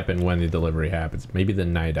can't happen when the delivery happens. Maybe the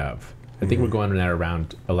night of. I think we're going there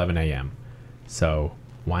around 11 a.m. So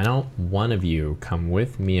why don't one of you come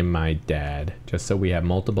with me and my dad, just so we have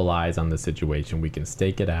multiple eyes on the situation. We can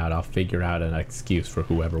stake it out. I'll figure out an excuse for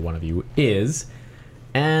whoever one of you is,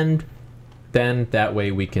 and then that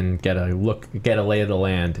way we can get a lay of the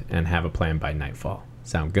land, and have a plan by nightfall.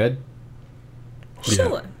 Sound good?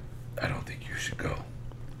 Sure. I don't think you should go.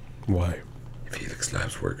 Why? If Helix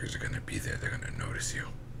Labs workers are gonna be there, they're gonna notice you.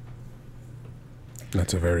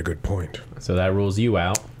 That's a very good point. So that rules you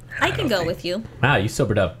out. I can don't go think- with you. Wow, you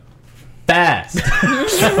sobered up fast.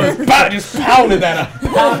 Just pounded that up.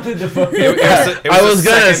 Pounded the fucking. I was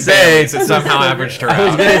gonna say- it somehow averaged her I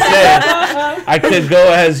was out. gonna say I could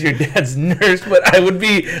go as your dad's nurse, but I would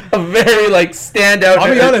be a very like standout.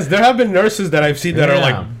 I'll be honest. There have been nurses that I've seen that are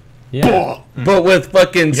like, yeah. but with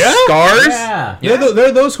fucking Yeah? scars. Yeah. there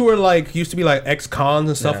are those who are like used to be like ex-cons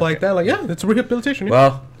and stuff like that. Like, yeah, it's rehabilitation. Yeah.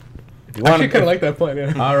 Well, if you I want actually kind of like that plan.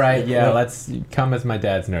 Yeah. All right, yeah, let's come as my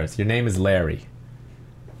dad's nurse. Your name is Larry.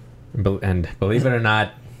 And believe it or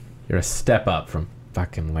not, you're a step up from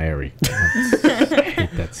fucking Larry. I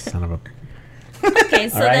hate that son of a... Okay,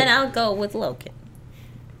 so All right. then I'll go with Logan.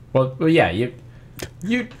 Well, yeah, you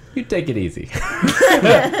take it easy.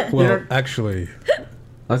 Well, actually,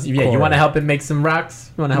 You want to help him make some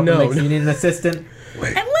rocks? You want to help him No, make some... You need an assistant?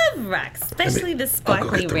 Wait, I love rocks, especially the I'll go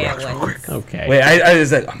sparkly get the rare rocks real ones. quick. Okay. wait, I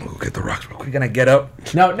was like, I'm gonna go get the rocks real quick. we're gonna get up.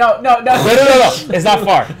 No. No, it's not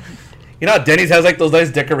far. You know how Denny's has like those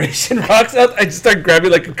nice decoration rocks out? I just start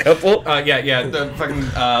grabbing like a couple. Yeah. The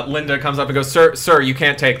fucking Linda comes up and goes, "Sir, you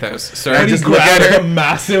can't take those, sir." I just look at grabbed her. a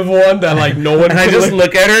massive one that like no one. And I could just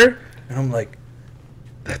lift. look at her and I'm like,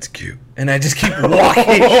 That's cute. and I just keep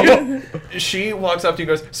walking. She walks up to you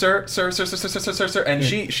and goes, sir, and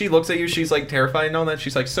she looks at you. She's like terrified and all that.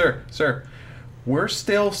 She's like, sir, we're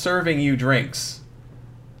still serving you drinks.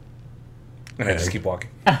 And I just keep walking.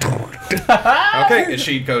 Okay, and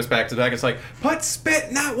she goes back to the back. It's like, put spit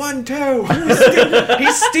in that one too.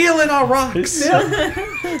 He's stealing our rocks. And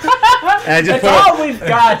I just That's put all them, we've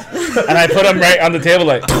got. and I put them right on the table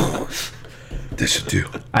like, This should do.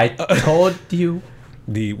 I told you.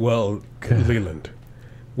 Leland,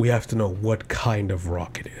 we have to know what kind of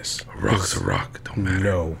rock it is. A rock's a rock. Don't matter.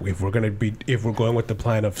 No, if we're going with the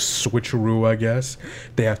plan of switcheroo, I guess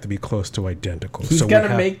they have to be close to identical. He's so gonna we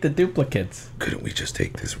have, make the duplicates. Couldn't we just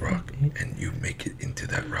take this rock and you make it into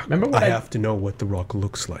that rock? Remember what I have to know what the rock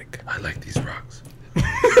looks like. I like these rocks.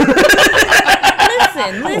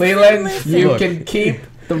 Listen, Leland, listen. you Look. can keep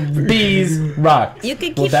the bees rocks. You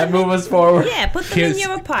can Will keep that them move us forward? Yeah, put them in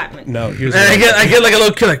your apartment. No, here's and what I get like a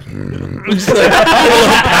little kid like, just like a little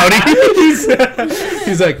pouty.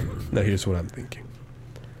 he's like, now here's what I'm thinking.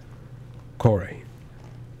 Corey,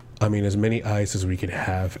 I mean, as many eyes as we can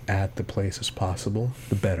have at the place as possible,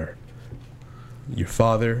 the better. Your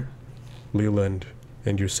father, Leland,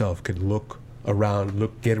 and yourself could look around,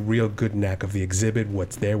 get a real good knack of the exhibit,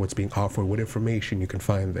 what's there, what's being offered, what information you can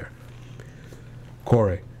find there.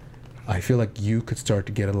 Corey, I feel like you could start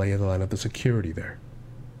to get a lay of the land of the security there.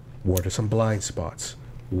 What are some blind spots?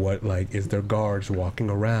 What, like, is there guards walking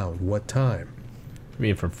around? What time? I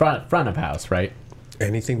mean, from front of house, right?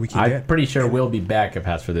 Anything we can I'm get. pretty sure we'll be back of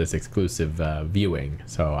house for this exclusive viewing.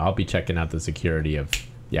 So I'll be checking out the security of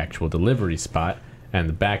the actual delivery spot and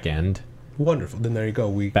the back end. Wonderful. Then there you go.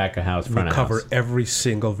 We Back of house, front of cover house. every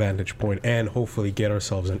single vantage point and hopefully get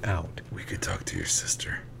ourselves an out. We could talk to your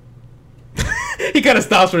sister. He kind of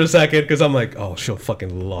stops for a second because I'm like, oh, she'll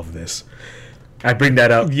fucking love this. I bring that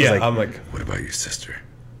up. Yeah, Like, I'm like, What about your sister?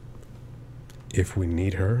 if we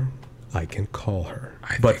need her, I can call her.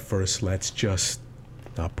 I But think- first, let's just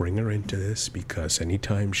not bring her into this because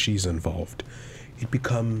anytime she's involved, it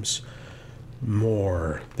becomes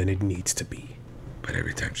more than it needs to be. But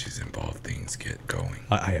every time she's involved, things get going.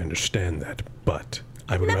 I understand that, but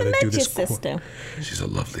I would Never rather met do your this. sister. She's a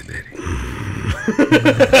lovely lady.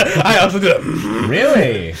 I also do that.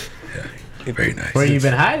 Really? Very nice. Where you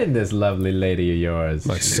been hiding this lovely lady of yours?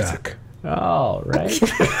 My sack. Oh, right.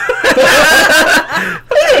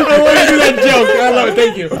 I want to do that joke. I love it.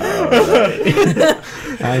 Thank you.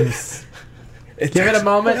 Give it a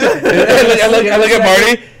moment. I look at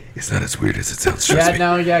Marty. It's not as weird as it sounds. Trust Yeah, me.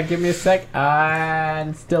 no, yeah, give me a sec.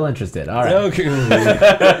 I'm still interested. All right. Okay.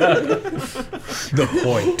 The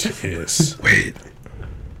point is, Wait.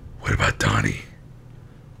 What about Donnie?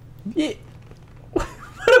 Yeah. What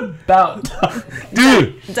about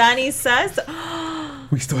Dude, Donnie says,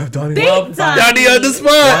 we still have Donnie. Big Love. Donnie. Donnie on the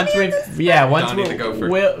spot. once Donnie the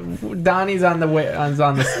gopher. Donnie's on the way. Is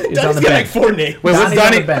on the Donnie's bench. got like 4 names. Wait, what's Donnie's on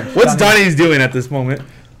Donnie? the bench. What's Donnie- Donnie's doing at this moment?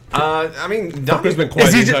 I mean, Fucker's been quiet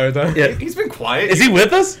Is the he entire time. Yeah. he's been quiet. Is he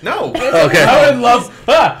with us? No. Okay. I would love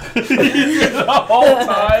the whole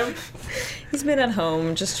time. he's been at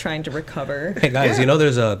home just trying to recover. Hey guys, you know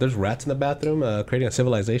there's rats in the bathroom creating a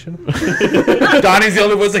civilization. Donnie's the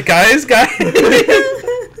only one that guys.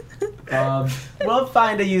 We'll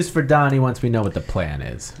find a use for Donnie once we know what the plan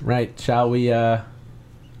is, right? Shall we? I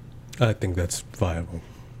think that's viable.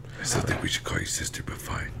 I still think we should call your sister, but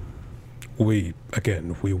fine. We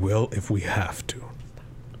will if we have to.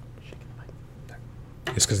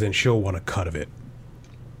 It's because then she'll want a cut of it.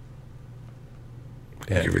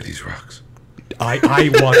 Give her And these rocks. I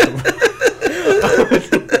want them.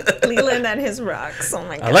 Leland and his rocks. Oh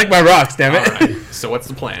my god. I like my rocks, damn it. All right. So what's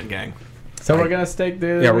the plan, gang? So we're gonna stake the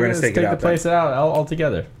we're gonna stake it out the place out all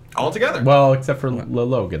together. All together. Well, except for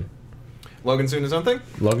Logan. Logan's doing his own thing.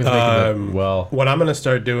 Logan's making the, well. What I'm gonna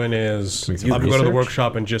start doing is Doing I'm some gonna go to the research?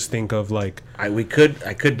 workshop and just think of like, I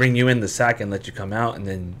could bring you in the sack and let you come out, and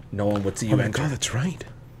then no one would see you oh my enter. god, that's right.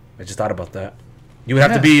 I just thought about that. You would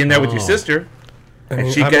have to be in there with your Oh. sister. I And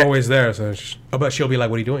mean, she I'm get- always there, so but she'll be like,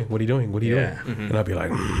 "What are you doing? What are you doing? What are you Yeah. doing?" And I'll be like,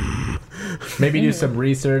 Maybe do some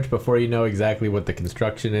research before you know exactly what the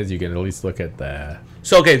construction is. You can at least look at the.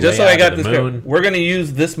 So okay, just so I Layout got of this the clear, moon. we're gonna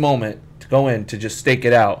use this moment to go in to just stake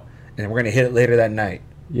it out, and we're gonna hit it later that night.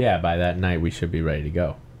 Yeah, by that night we should be ready to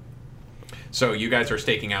go. So you guys are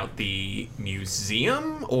staking out the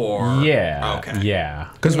museum, or Yeah. Okay. Yeah.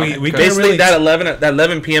 because we Okay. can't Basically, really. that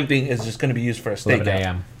 11 p.m. thing is just gonna be used for a stake 11 out.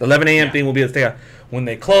 a.m. The 11 a.m. Yeah. thing will be a stake out. When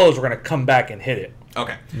they close, we're gonna come back and hit it.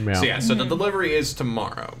 Okay. Yeah. So yeah. So the delivery is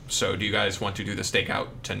tomorrow. So do you guys want to do the stakeout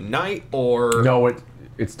tonight, or No,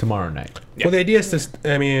 it's tomorrow night. Yeah. Well, the idea is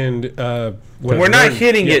to. I mean, We're not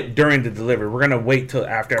hitting it during the delivery. We're gonna wait till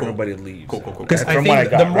after everybody leaves. Cool. Because I From think what I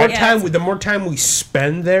got, the more right? time, the more time we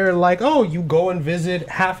spend there, like, oh, you go and visit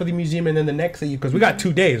half of the museum, and then the next day, because we got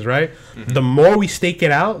 2 days, right? The more we stake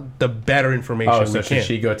it out, the better information Oh, we so can. should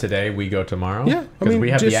she go today? We go tomorrow. Yeah, I because mean,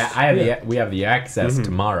 we have just- we have the access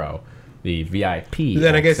tomorrow, the VIP.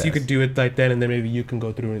 Then I guess you access. could do it like that, and then maybe you can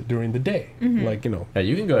go through it during the day, like Yeah,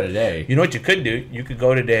 you can go today. You know what you could do? You could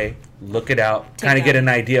go today, look it out, kind of out. get an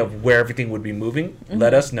idea of where everything would be moving.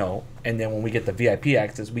 Let us know, and then when we get the VIP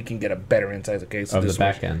access, we can get a better insight. Okay, so Of the this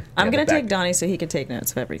back was- end. I'm Yeah, gonna the take back- Donnie so he can take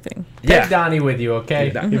notes of everything. Yeah. Take Donnie with you, okay?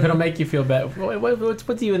 Take Donnie. If it'll make you feel better.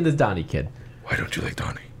 What's you and this Donnie kid? Why don't you like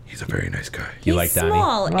Donnie? He's a very nice guy. You He's like Donnie?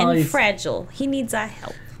 small Well, and he's- fragile. He needs our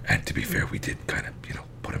help. And to be fair, we did kind of,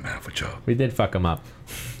 put him out of a job. We did fuck him up.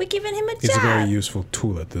 We're giving him a He's a very job. useful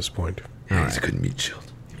tool at this point. Yeah, he's a good meat shield.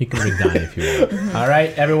 You can bring Donnie if you want. All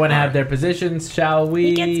right, everyone have their positions, shall we?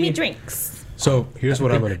 He gets me drinks. So here's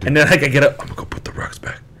what I'm gonna do. And then like, I get up I'm gonna go put the rocks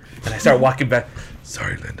back. and I start walking back.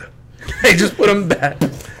 Sorry, Linda. I just put them back.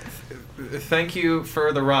 thank you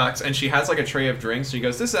for the rocks. And she has like a tray of drinks. She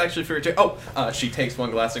goes, this is actually for your drink. She takes one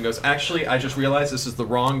glass and goes, actually, I just realized this is the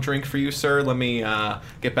wrong drink for you, sir. Let me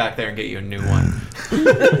get back there and get you a new one.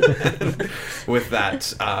 With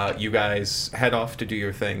that, you guys head off to do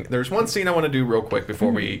your thing. There's one scene I want to do real quick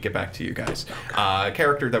before we get back to you guys. A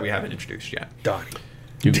character that we haven't introduced yet. Donnie.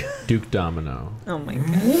 Duke Domino. Oh my god.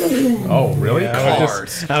 Oh, really?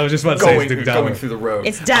 Cars. I was just about to say Going, Duke going Domino. through the road.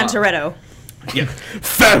 It's Don Toretto. Yeah.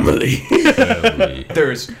 Family.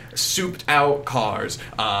 There's souped out cars,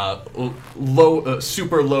 low,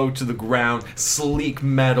 super low to the ground, sleek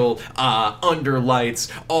metal, under lights,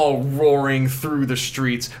 all roaring through the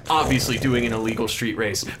streets, obviously doing an illegal street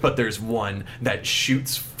race, but there's one that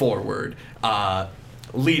shoots forward,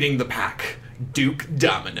 leading the pack. Duke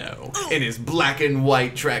Domino in his black and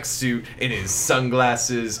white tracksuit, in his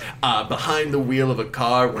sunglasses, behind the wheel of a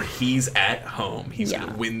car where he's at home. He's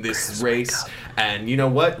gonna win this race, and you know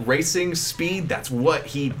what? Racing speed, that's what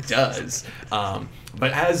he does.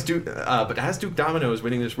 But as Duke Domino is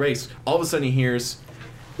winning this race, all of a sudden he hears,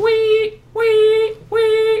 wee, wee,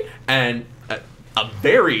 wee, and a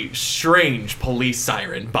very strange police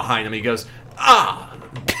siren behind him. He goes,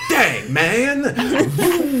 dang, man!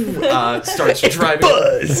 Starts driving.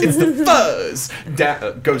 It's the fuzz.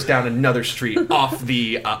 Goes down another street off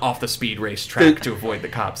the speed race track to avoid the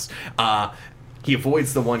cops. He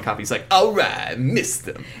avoids the one cop. He's like, all right, missed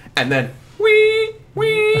them. And then, wee,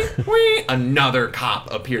 wee, wee, another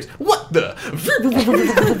cop appears. What the?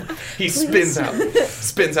 He spins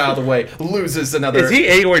out of the way, loses another. Is he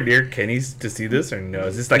anywhere near Kenny's to see this, or no?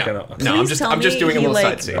 Is this like No. a... No. I'm just doing a little he,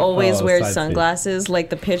 side scene. always Oh, wears side scene. sunglasses, like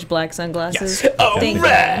the pitch black sunglasses. Yes. Oh, Thank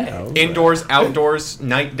right. Indoors, outdoors,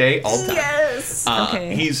 night, day, all the time. Yes.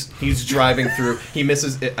 Okay. He's driving through. He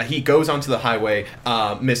misses. He goes onto the highway,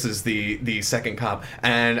 misses the second cop,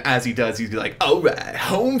 and as he does, he's like, "All right,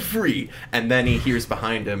 home free." And then he hears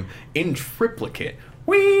behind him in triplicate,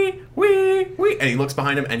 "Wee, wee, wee," and he looks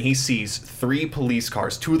behind him and he sees 3 police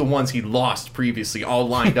cars, 2 of the ones he lost previously, all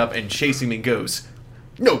lined up and chasing him. And goes,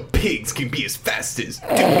 "No pigs can be as fast as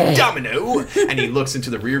Duke Domino." And he looks into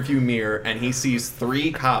the rearview mirror and he sees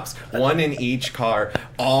 3 cops, one in each car,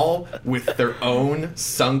 all with their own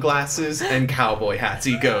sunglasses and cowboy hats.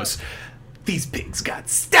 He goes, "These pigs got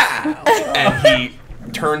style." And he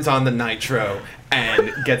turns on the nitro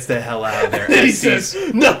and gets the hell out of there. Then he As these-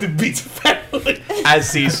 says, nothing beats family.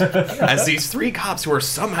 as these 3 cops who are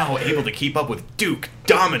somehow able to keep up with Duke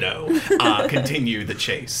Domino continue the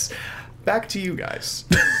chase. back to you guys.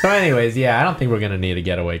 So, anyways, yeah, I don't think we're gonna need a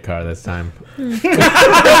getaway car this time.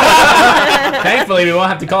 Thankfully, we won't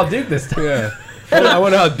have to call Duke this time. Yeah. I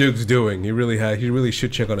wonder how Duke's doing. He really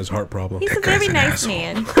should check on his heart problem. He's a guy's very an nice asshole.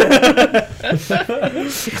 man.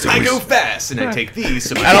 I go fast and I take these.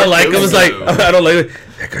 So my I don't like heart it. Was goes like slow. I don't like it.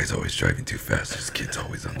 That guy's always driving too fast. His kid's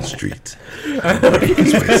always on the streets. Even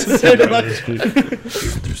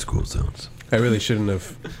through school zones. I really shouldn't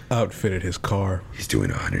have outfitted his car. He's doing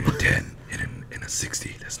 110 in a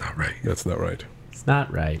 60. That's not right. That's not right. It's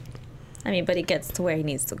not right. I mean, but he gets to where he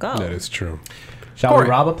needs to go. That is true. Shall Corey. we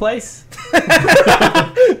rob a place?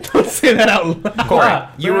 Don't say that out loud. Corey,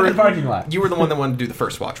 You were in the parking lot. You were the one that wanted to do the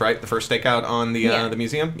first watch, right? The first stakeout on the Yeah. the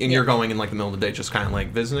museum, and you're going in like the middle of the day, just kind of like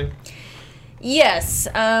visiting. Yes,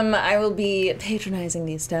 I will be patronizing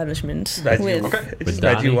the establishment Imagine with. you, Okay. just With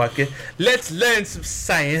imagine you Donnie. walk in. Let's learn some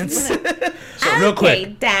science. Real Okay,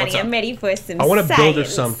 quick, Danny, what's up? I'm ready for some I want to build her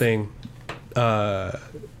science. something,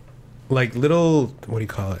 like little, what do you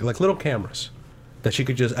call it? Like little cameras that she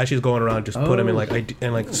could just, as she's going around, just put them in like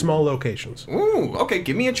in like small locations. Ooh, okay.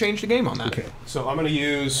 Give me a change the game on that. Okay, so I'm gonna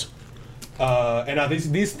use, and now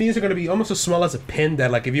these things are gonna be almost as small as a pin.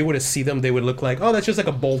 That like if you were to see them, they would look like, oh, that's just like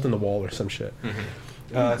a bolt in the wall or some shit.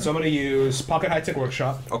 So I'm gonna use Pocket High Tech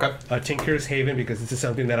Workshop, Okay. Tinker's Haven, because this is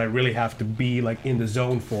something that I really have to be like in the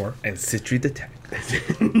zone for. And Citry Detect.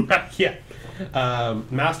 Yeah.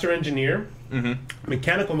 Master Engineer,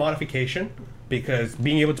 Mechanical Modification, because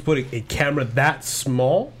being able to put a camera that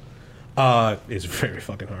small is very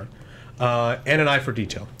fucking hard. And an eye for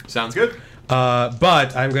detail. Sounds good.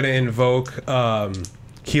 But I'm gonna invoke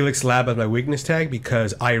Helix Lab as my weakness tag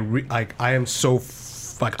because I am so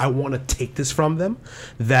like I want to take this from them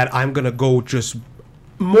that I'm gonna go just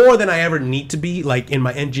more than I ever need to be like in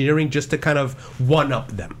my engineering just to kind of one up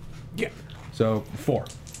them. Yeah. So 4.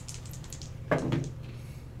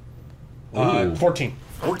 14.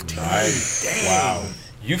 14. Wow.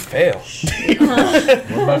 You fail. We're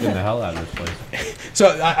bugging the hell out of this place.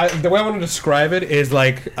 So the way I want to describe it is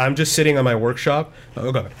like I'm just sitting on my workshop.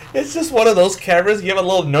 Oh, go ahead. It's just one of those cameras. You have a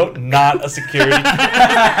little note, not a security.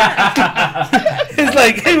 It's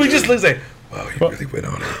like, hey, we just lose it. Wow, you really went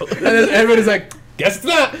on it. And then everybody's like, guess it's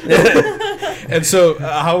not. And so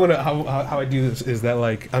how I do this is that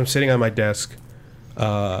like I'm sitting on my desk,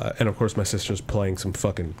 and of course my sister's playing some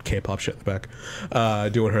fucking K-pop shit in the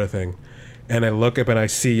back, doing her thing, and I look up and I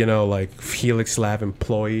see like Helix Lab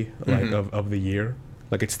employee like of the year,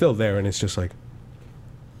 like it's still there, and it's just like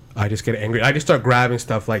I just get angry. I just start grabbing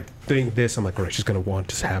stuff like doing this. I'm like, all right, she's gonna want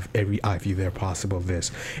to have every eye view there possible.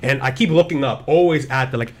 This, and I keep looking up, always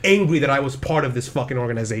at the like angry that I was part of this fucking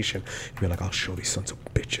organization. And be like, I'll show these sons of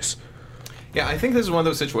bitches. Yeah, I think this is one of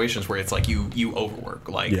those situations where it's like you overwork.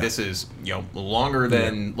 Like Yeah. this is longer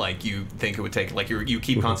than like you think it would take. Like you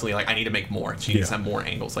keep constantly like I need to make more. She needs to have more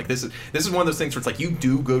angles. Like this is one of those things where it's like you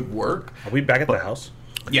do good work. Are we back at the house?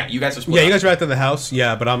 Yeah, you guys are split Yeah, you up. guys are back to the house.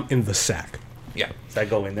 Yeah, but I'm in the sack. Yeah. So I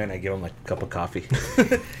go in there and I give him like a cup of coffee.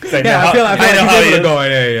 Yeah, I feel like he you're is.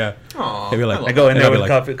 going. Yeah. Aw, Maybe like- I love I go in And there I'll be with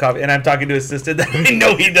like- coffee, and I'm talking to his sister that I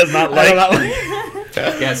know he does not like.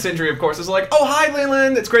 Yeah, Sindri, of course, is like, oh, hi,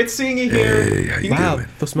 Leland. It's great seeing you here. Hey, how you Wow, doing?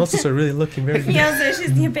 those muscles are really looking very good. Yeah, so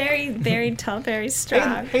she's very, very tall, very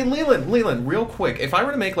strong. Hey, Leland, real quick. If I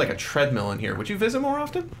were to make like a treadmill in here, would you visit more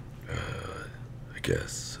often? I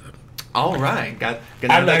guess. All right, got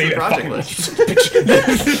I'm not that's the even project fucking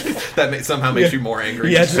list. That somehow makes you more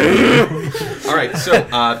angry. Yes. All right, so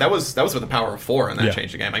that was with the power of 4, and that Yeah.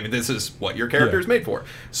 changed the game. I mean, this is what your character is Yeah. made for.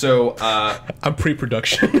 So, I'm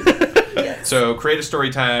pre-production. so create a story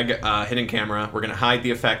tag, hidden camera. We're gonna hide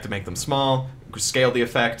the effect to make them small. Scale the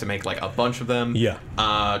effect to make like a bunch of them. Yeah.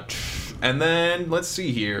 And then let's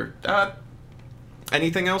see here.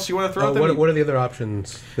 Anything else you want to throw at them? What are the other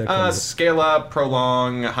options? That come with- Scale up,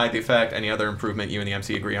 prolong, hide the effect. Any other improvement you and the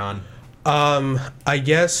MC agree on? I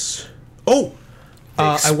guess. Oh,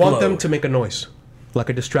 I want them explode. to make a noise, like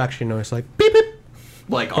a distraction noise, like beep beep,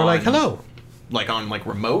 Like or on like hello. Like on like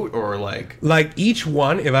remote or like Like each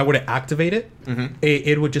one, if I were to activate it,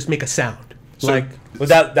 it would just make a sound. Like Was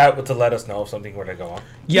that to let us know if something were to go on?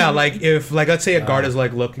 yeah, like if like let's say a guard is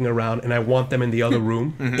like looking around and I want them in the other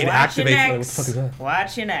room, it Watch your activates. Like, what the next. fuck is that?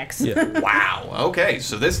 Watch your next. Yeah. wow. Okay,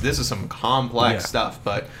 so this is some complex Yeah. stuff,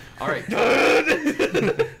 but all right.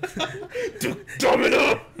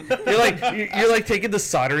 You're like taking the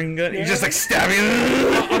soldering gun. You're just like stabbing.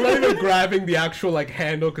 I'm not even grabbing the actual like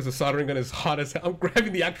handle because the soldering gun is hot as hell. I'm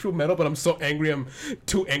grabbing the actual metal, but I'm so angry. I'm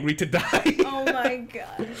too angry to die. Oh my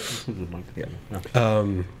god.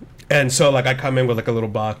 And so like I come in with like a little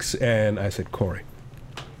box and I said Corey,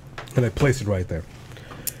 and I place it right there.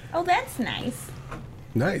 Oh, that's nice.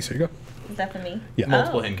 Nice. Here you go. Is that for me? Yeah.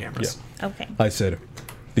 Multiple hidden cameras. Okay. I said,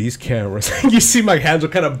 these cameras. You see my hands are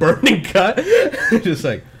kind of burning cut. Just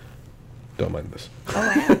like, don't mind this.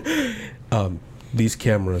 Oh wow. These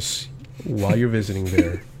cameras, while you're visiting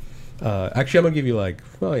there, actually, I'm gonna give you like,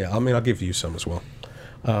 well, yeah, I mean, I'll give you some as well.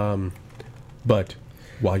 But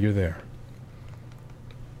while you're there,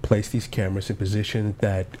 place these cameras in positions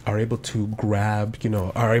that are able to grab,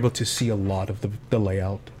 are able to see a lot of the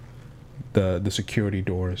layout, the security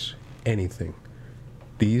doors, anything.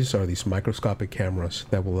 These are these microscopic cameras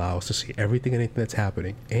that will allow us to see everything and anything that's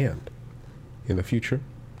happening, and in the future,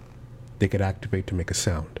 they could activate to make a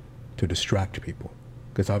sound to distract people,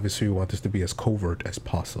 because obviously we want this to be as covert as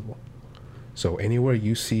possible. So anywhere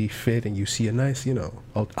you see fit and you see a nice,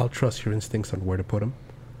 I'll trust your instincts on where to put them.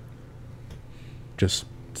 Just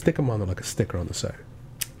stick them on like a sticker on the side.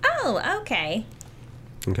 Oh, okay.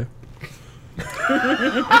 Okay.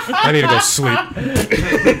 I need to go sleep.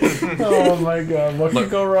 Oh my god, what could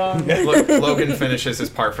go wrong? Logan finishes his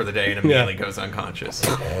part for the day and immediately goes unconscious.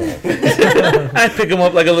 I pick him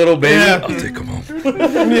up like a little baby. I'll take him home.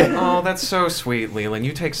 Oh, that's so sweet, Leland.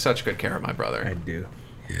 You take such good care of my brother. I do.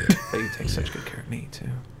 Yeah. But you take such good care of me, too.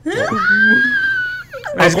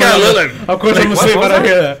 I just gotta look like. Of course, I'm asleep. I don't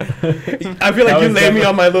hear that. I feel like That you was lay me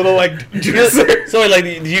on my little dresser. So, like,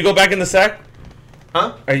 did you go back in the sack?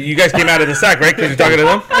 Huh? Or you guys came out of the sack, right? Because you're talking to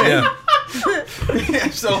them. Yeah. Yeah,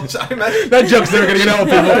 so I imagine That joke's never gonna get out,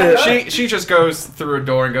 people. she just goes through a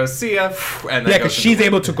door and goes, see ya. And then Yeah, goes because she's into-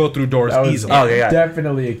 able to go through doors That was easily. Oh, yeah.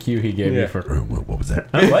 definitely a cue he gave Yeah. me for. What was that?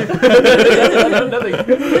 What? Nothing.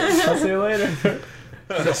 I'll see you later.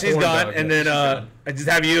 So she's Horn gone, dog, and yeah, then I just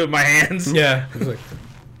have you in my hands, Yeah. It's like,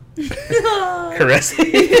 caressing.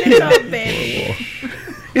 Oh, baby.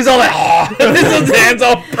 He's all like, oh, his hands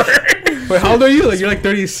all burned. wait, how old are you? Like you're like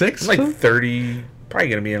 36? I'm like 30, probably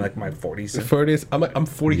gonna be in like my 40s. 40s. I'm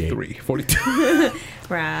 43, 42.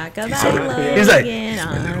 Rock a He's like,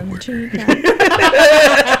 on true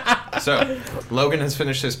So, Logan has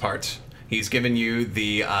finished his part. He's given you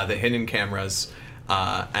the hidden cameras,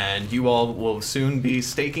 and you all will soon be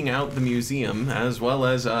staking out the museum as well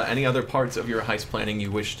as any other parts of your heist planning you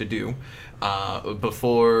wish to do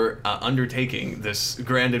before undertaking this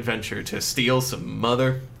grand adventure to steal some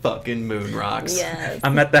motherfucking moon rocks. Yes.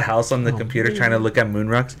 I'm at the house on the computer trying to look at moon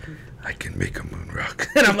rocks, I can make a moon rock.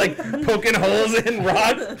 and I'm like poking holes in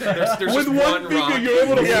rocks. There's just one rock.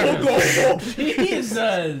 able to Yeah.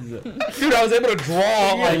 Jesus. Dude, I was able to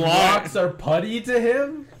draw a Like lot. rocks are putty to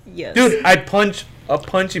him. Yes. Dude, I punch a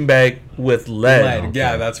punching bag with lead.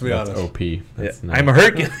 Yeah, that's to be honest. OP. That's I'm a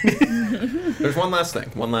Hercules. There's one last thing.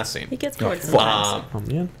 One last scene. He gets bored sometimes. Oh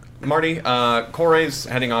man. Marty, Corey's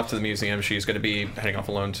heading off to the museum. She's going to be heading off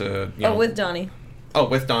alone to, Oh, with Donnie. Oh,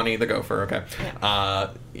 with Donnie, the gopher, okay.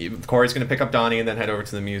 Corey's going to pick up Donnie and then head over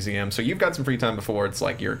to the museum. So you've got some free time before it's,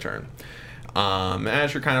 like, your turn.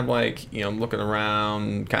 As you're kind of, like, looking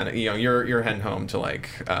around, kind of, you're heading home to, like,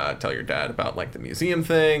 tell your dad about, like, the museum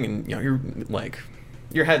thing. And, you're, like,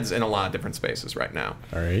 your head's in a lot of different spaces right now.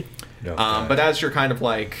 All right. But as you're kind of,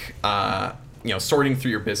 like, sorting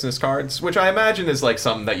through your business cards, which I imagine is, like,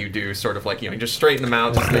 something that you do, sort of, like, you just straighten them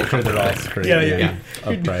out. Just make sure they're all straight. Yeah. Yeah.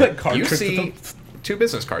 You do Upright. like card You tricks with see them. 2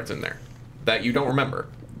 business cards in there that you don't remember.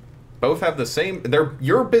 Both have the same. They're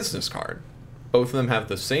your business card. Both of them have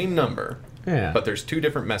the same number, Yeah. but there's 2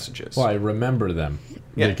 different messages. Well, I remember them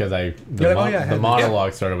Yeah. because You're like, oh, yeah, I the had this.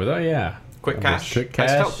 monologue started with, oh yeah, Quick And there's cash, quick heist cash,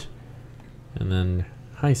 help. and then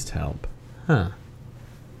heist help. Huh.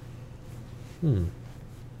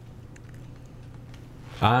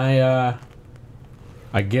 I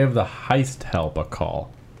give the heist help a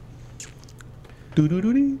call.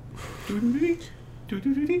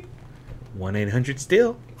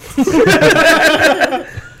 1-800-STEAL.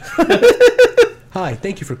 Hi,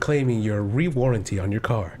 thank you for claiming your re-warranty on your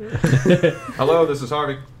car. Hello, this is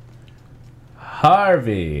Harvey.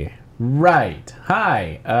 Harvey. Right.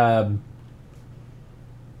 Hi.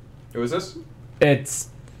 Who is this? It's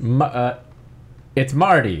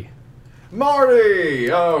Marty.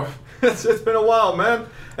 Marty. Oh, it's been a while, man.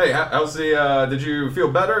 Hey, how's the? Did you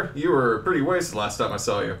feel better? You were pretty wasted last time I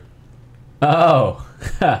saw you. Oh,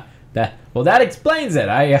 that explains it.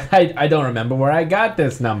 I don't remember where I got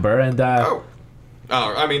this number, and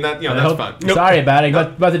Oh, I mean that. I That's hope- fine. Sorry about it.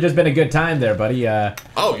 Must have just been a good time there, buddy.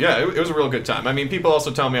 Oh yeah, it was a real good time. I mean, people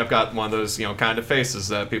also tell me I've got one of those kind of faces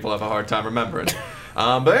that people have a hard time remembering.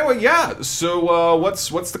 But anyway, yeah. So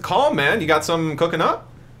what's the call, man? You got something cooking up?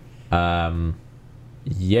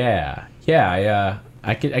 Yeah.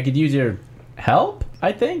 I could use your help.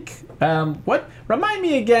 I think. What? Remind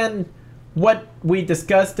me again. what we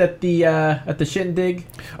discussed at the shindig?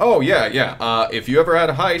 Oh yeah. If you ever had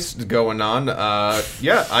a heist going on,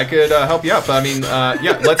 yeah, I could help you out. But I mean,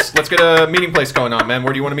 yeah, let's get a meeting place going on, man.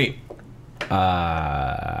 Where do you want to meet?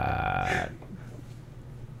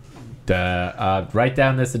 Write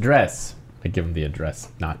down this address. I give him the address,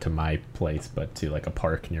 not to my place, but to like a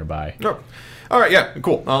park nearby. Oh. All right, yeah,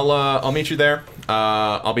 cool. I'll meet you there.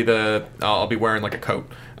 I'll be wearing like a coat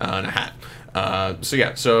and a hat.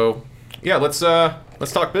 So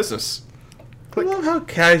let's talk business. I love how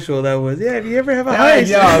casual that was. Yeah, if you ever have a I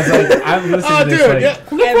heist. know. I was like, I'm listening to this.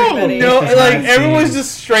 Like, Everybody. No, like I've everyone's seen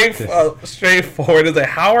just straightforward. It's like,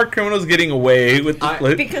 how are criminals getting away with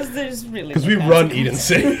this? Because there's really Because we run Eden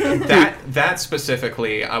City. That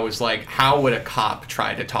specifically, I was like, how would a cop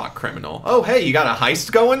try to talk criminal? Oh, hey, you got a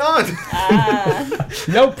heist going on?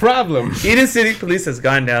 No problem. Eden City Police has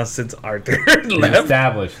gone down since Arthur we left.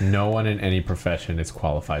 established no one in any profession is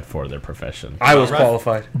qualified for their profession. I was Right.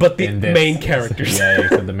 qualified. But the In this- main characters. Yeah,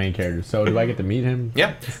 except the main characters. So do I get to meet him?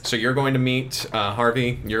 Yeah. So you're going to meet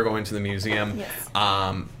Harvey. You're going to the museum. Yes.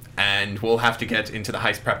 And we'll have to get into the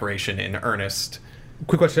heist preparation in earnest.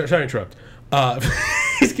 Quick question. Sorry to interrupt.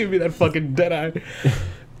 He's giving me that fucking dead eye.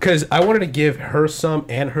 Because I wanted to give her some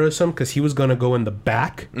and her some because he was going to go in the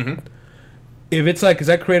back. Mm-hmm. If it's like, because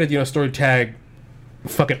I created, story tag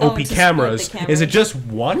fucking Oh, OP to split the cameras. cameras. Is it just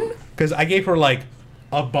one? Because I gave her like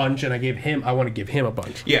a bunch and I want to give him a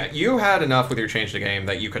bunch. Yeah, you had enough with your change the game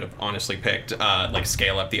that you could have honestly picked like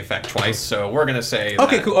scale up the effect twice. So we're gonna say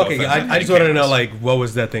Okay, that cool. both Okay, of them I have just wanted to know cameras. like what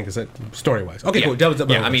was that thing? Because story wise. Okay, Yeah. cool. That was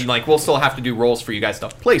Yeah, I mean, like we'll still have to do rolls for you guys to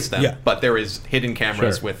place them. Yeah. But there is hidden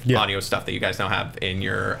cameras Sure. with Yeah. audio stuff that you guys now have in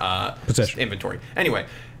your Possession. inventory. Anyway,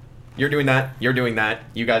 you're doing that. You're doing that.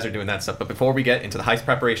 You guys are doing that stuff. But before we get into the heist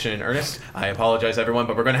preparation in earnest, I apologize, everyone,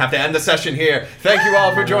 but we're going to have to end the session here. Thank you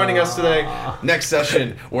all for joining us today. Next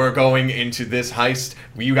session, we're going into this heist.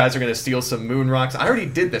 You guys are going to steal some moon rocks. I already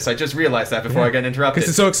did this. I just realized that before I got interrupted. because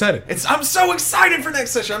it's so exciting. I'm so excited for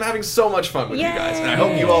next session. I'm having so much fun with you guys. And I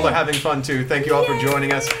hope you all are having fun too. Thank you all for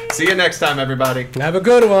joining us. See you next time, everybody. Have a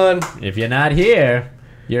good one. If you're not here,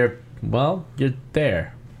 you're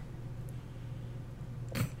there.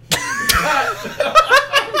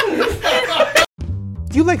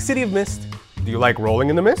 Do you like City of Mist? Do you like Rolling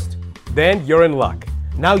in the Mist? Then you're in luck.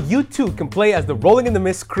 Now you too can play as the Rolling in the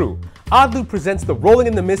Mist crew. Oddly presents the Rolling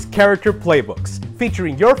in the Mist character playbooks,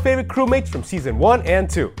 featuring your favorite crewmates from Season 1 and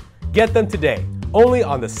 2. Get them today, only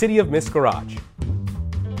on the City of Mist Garage.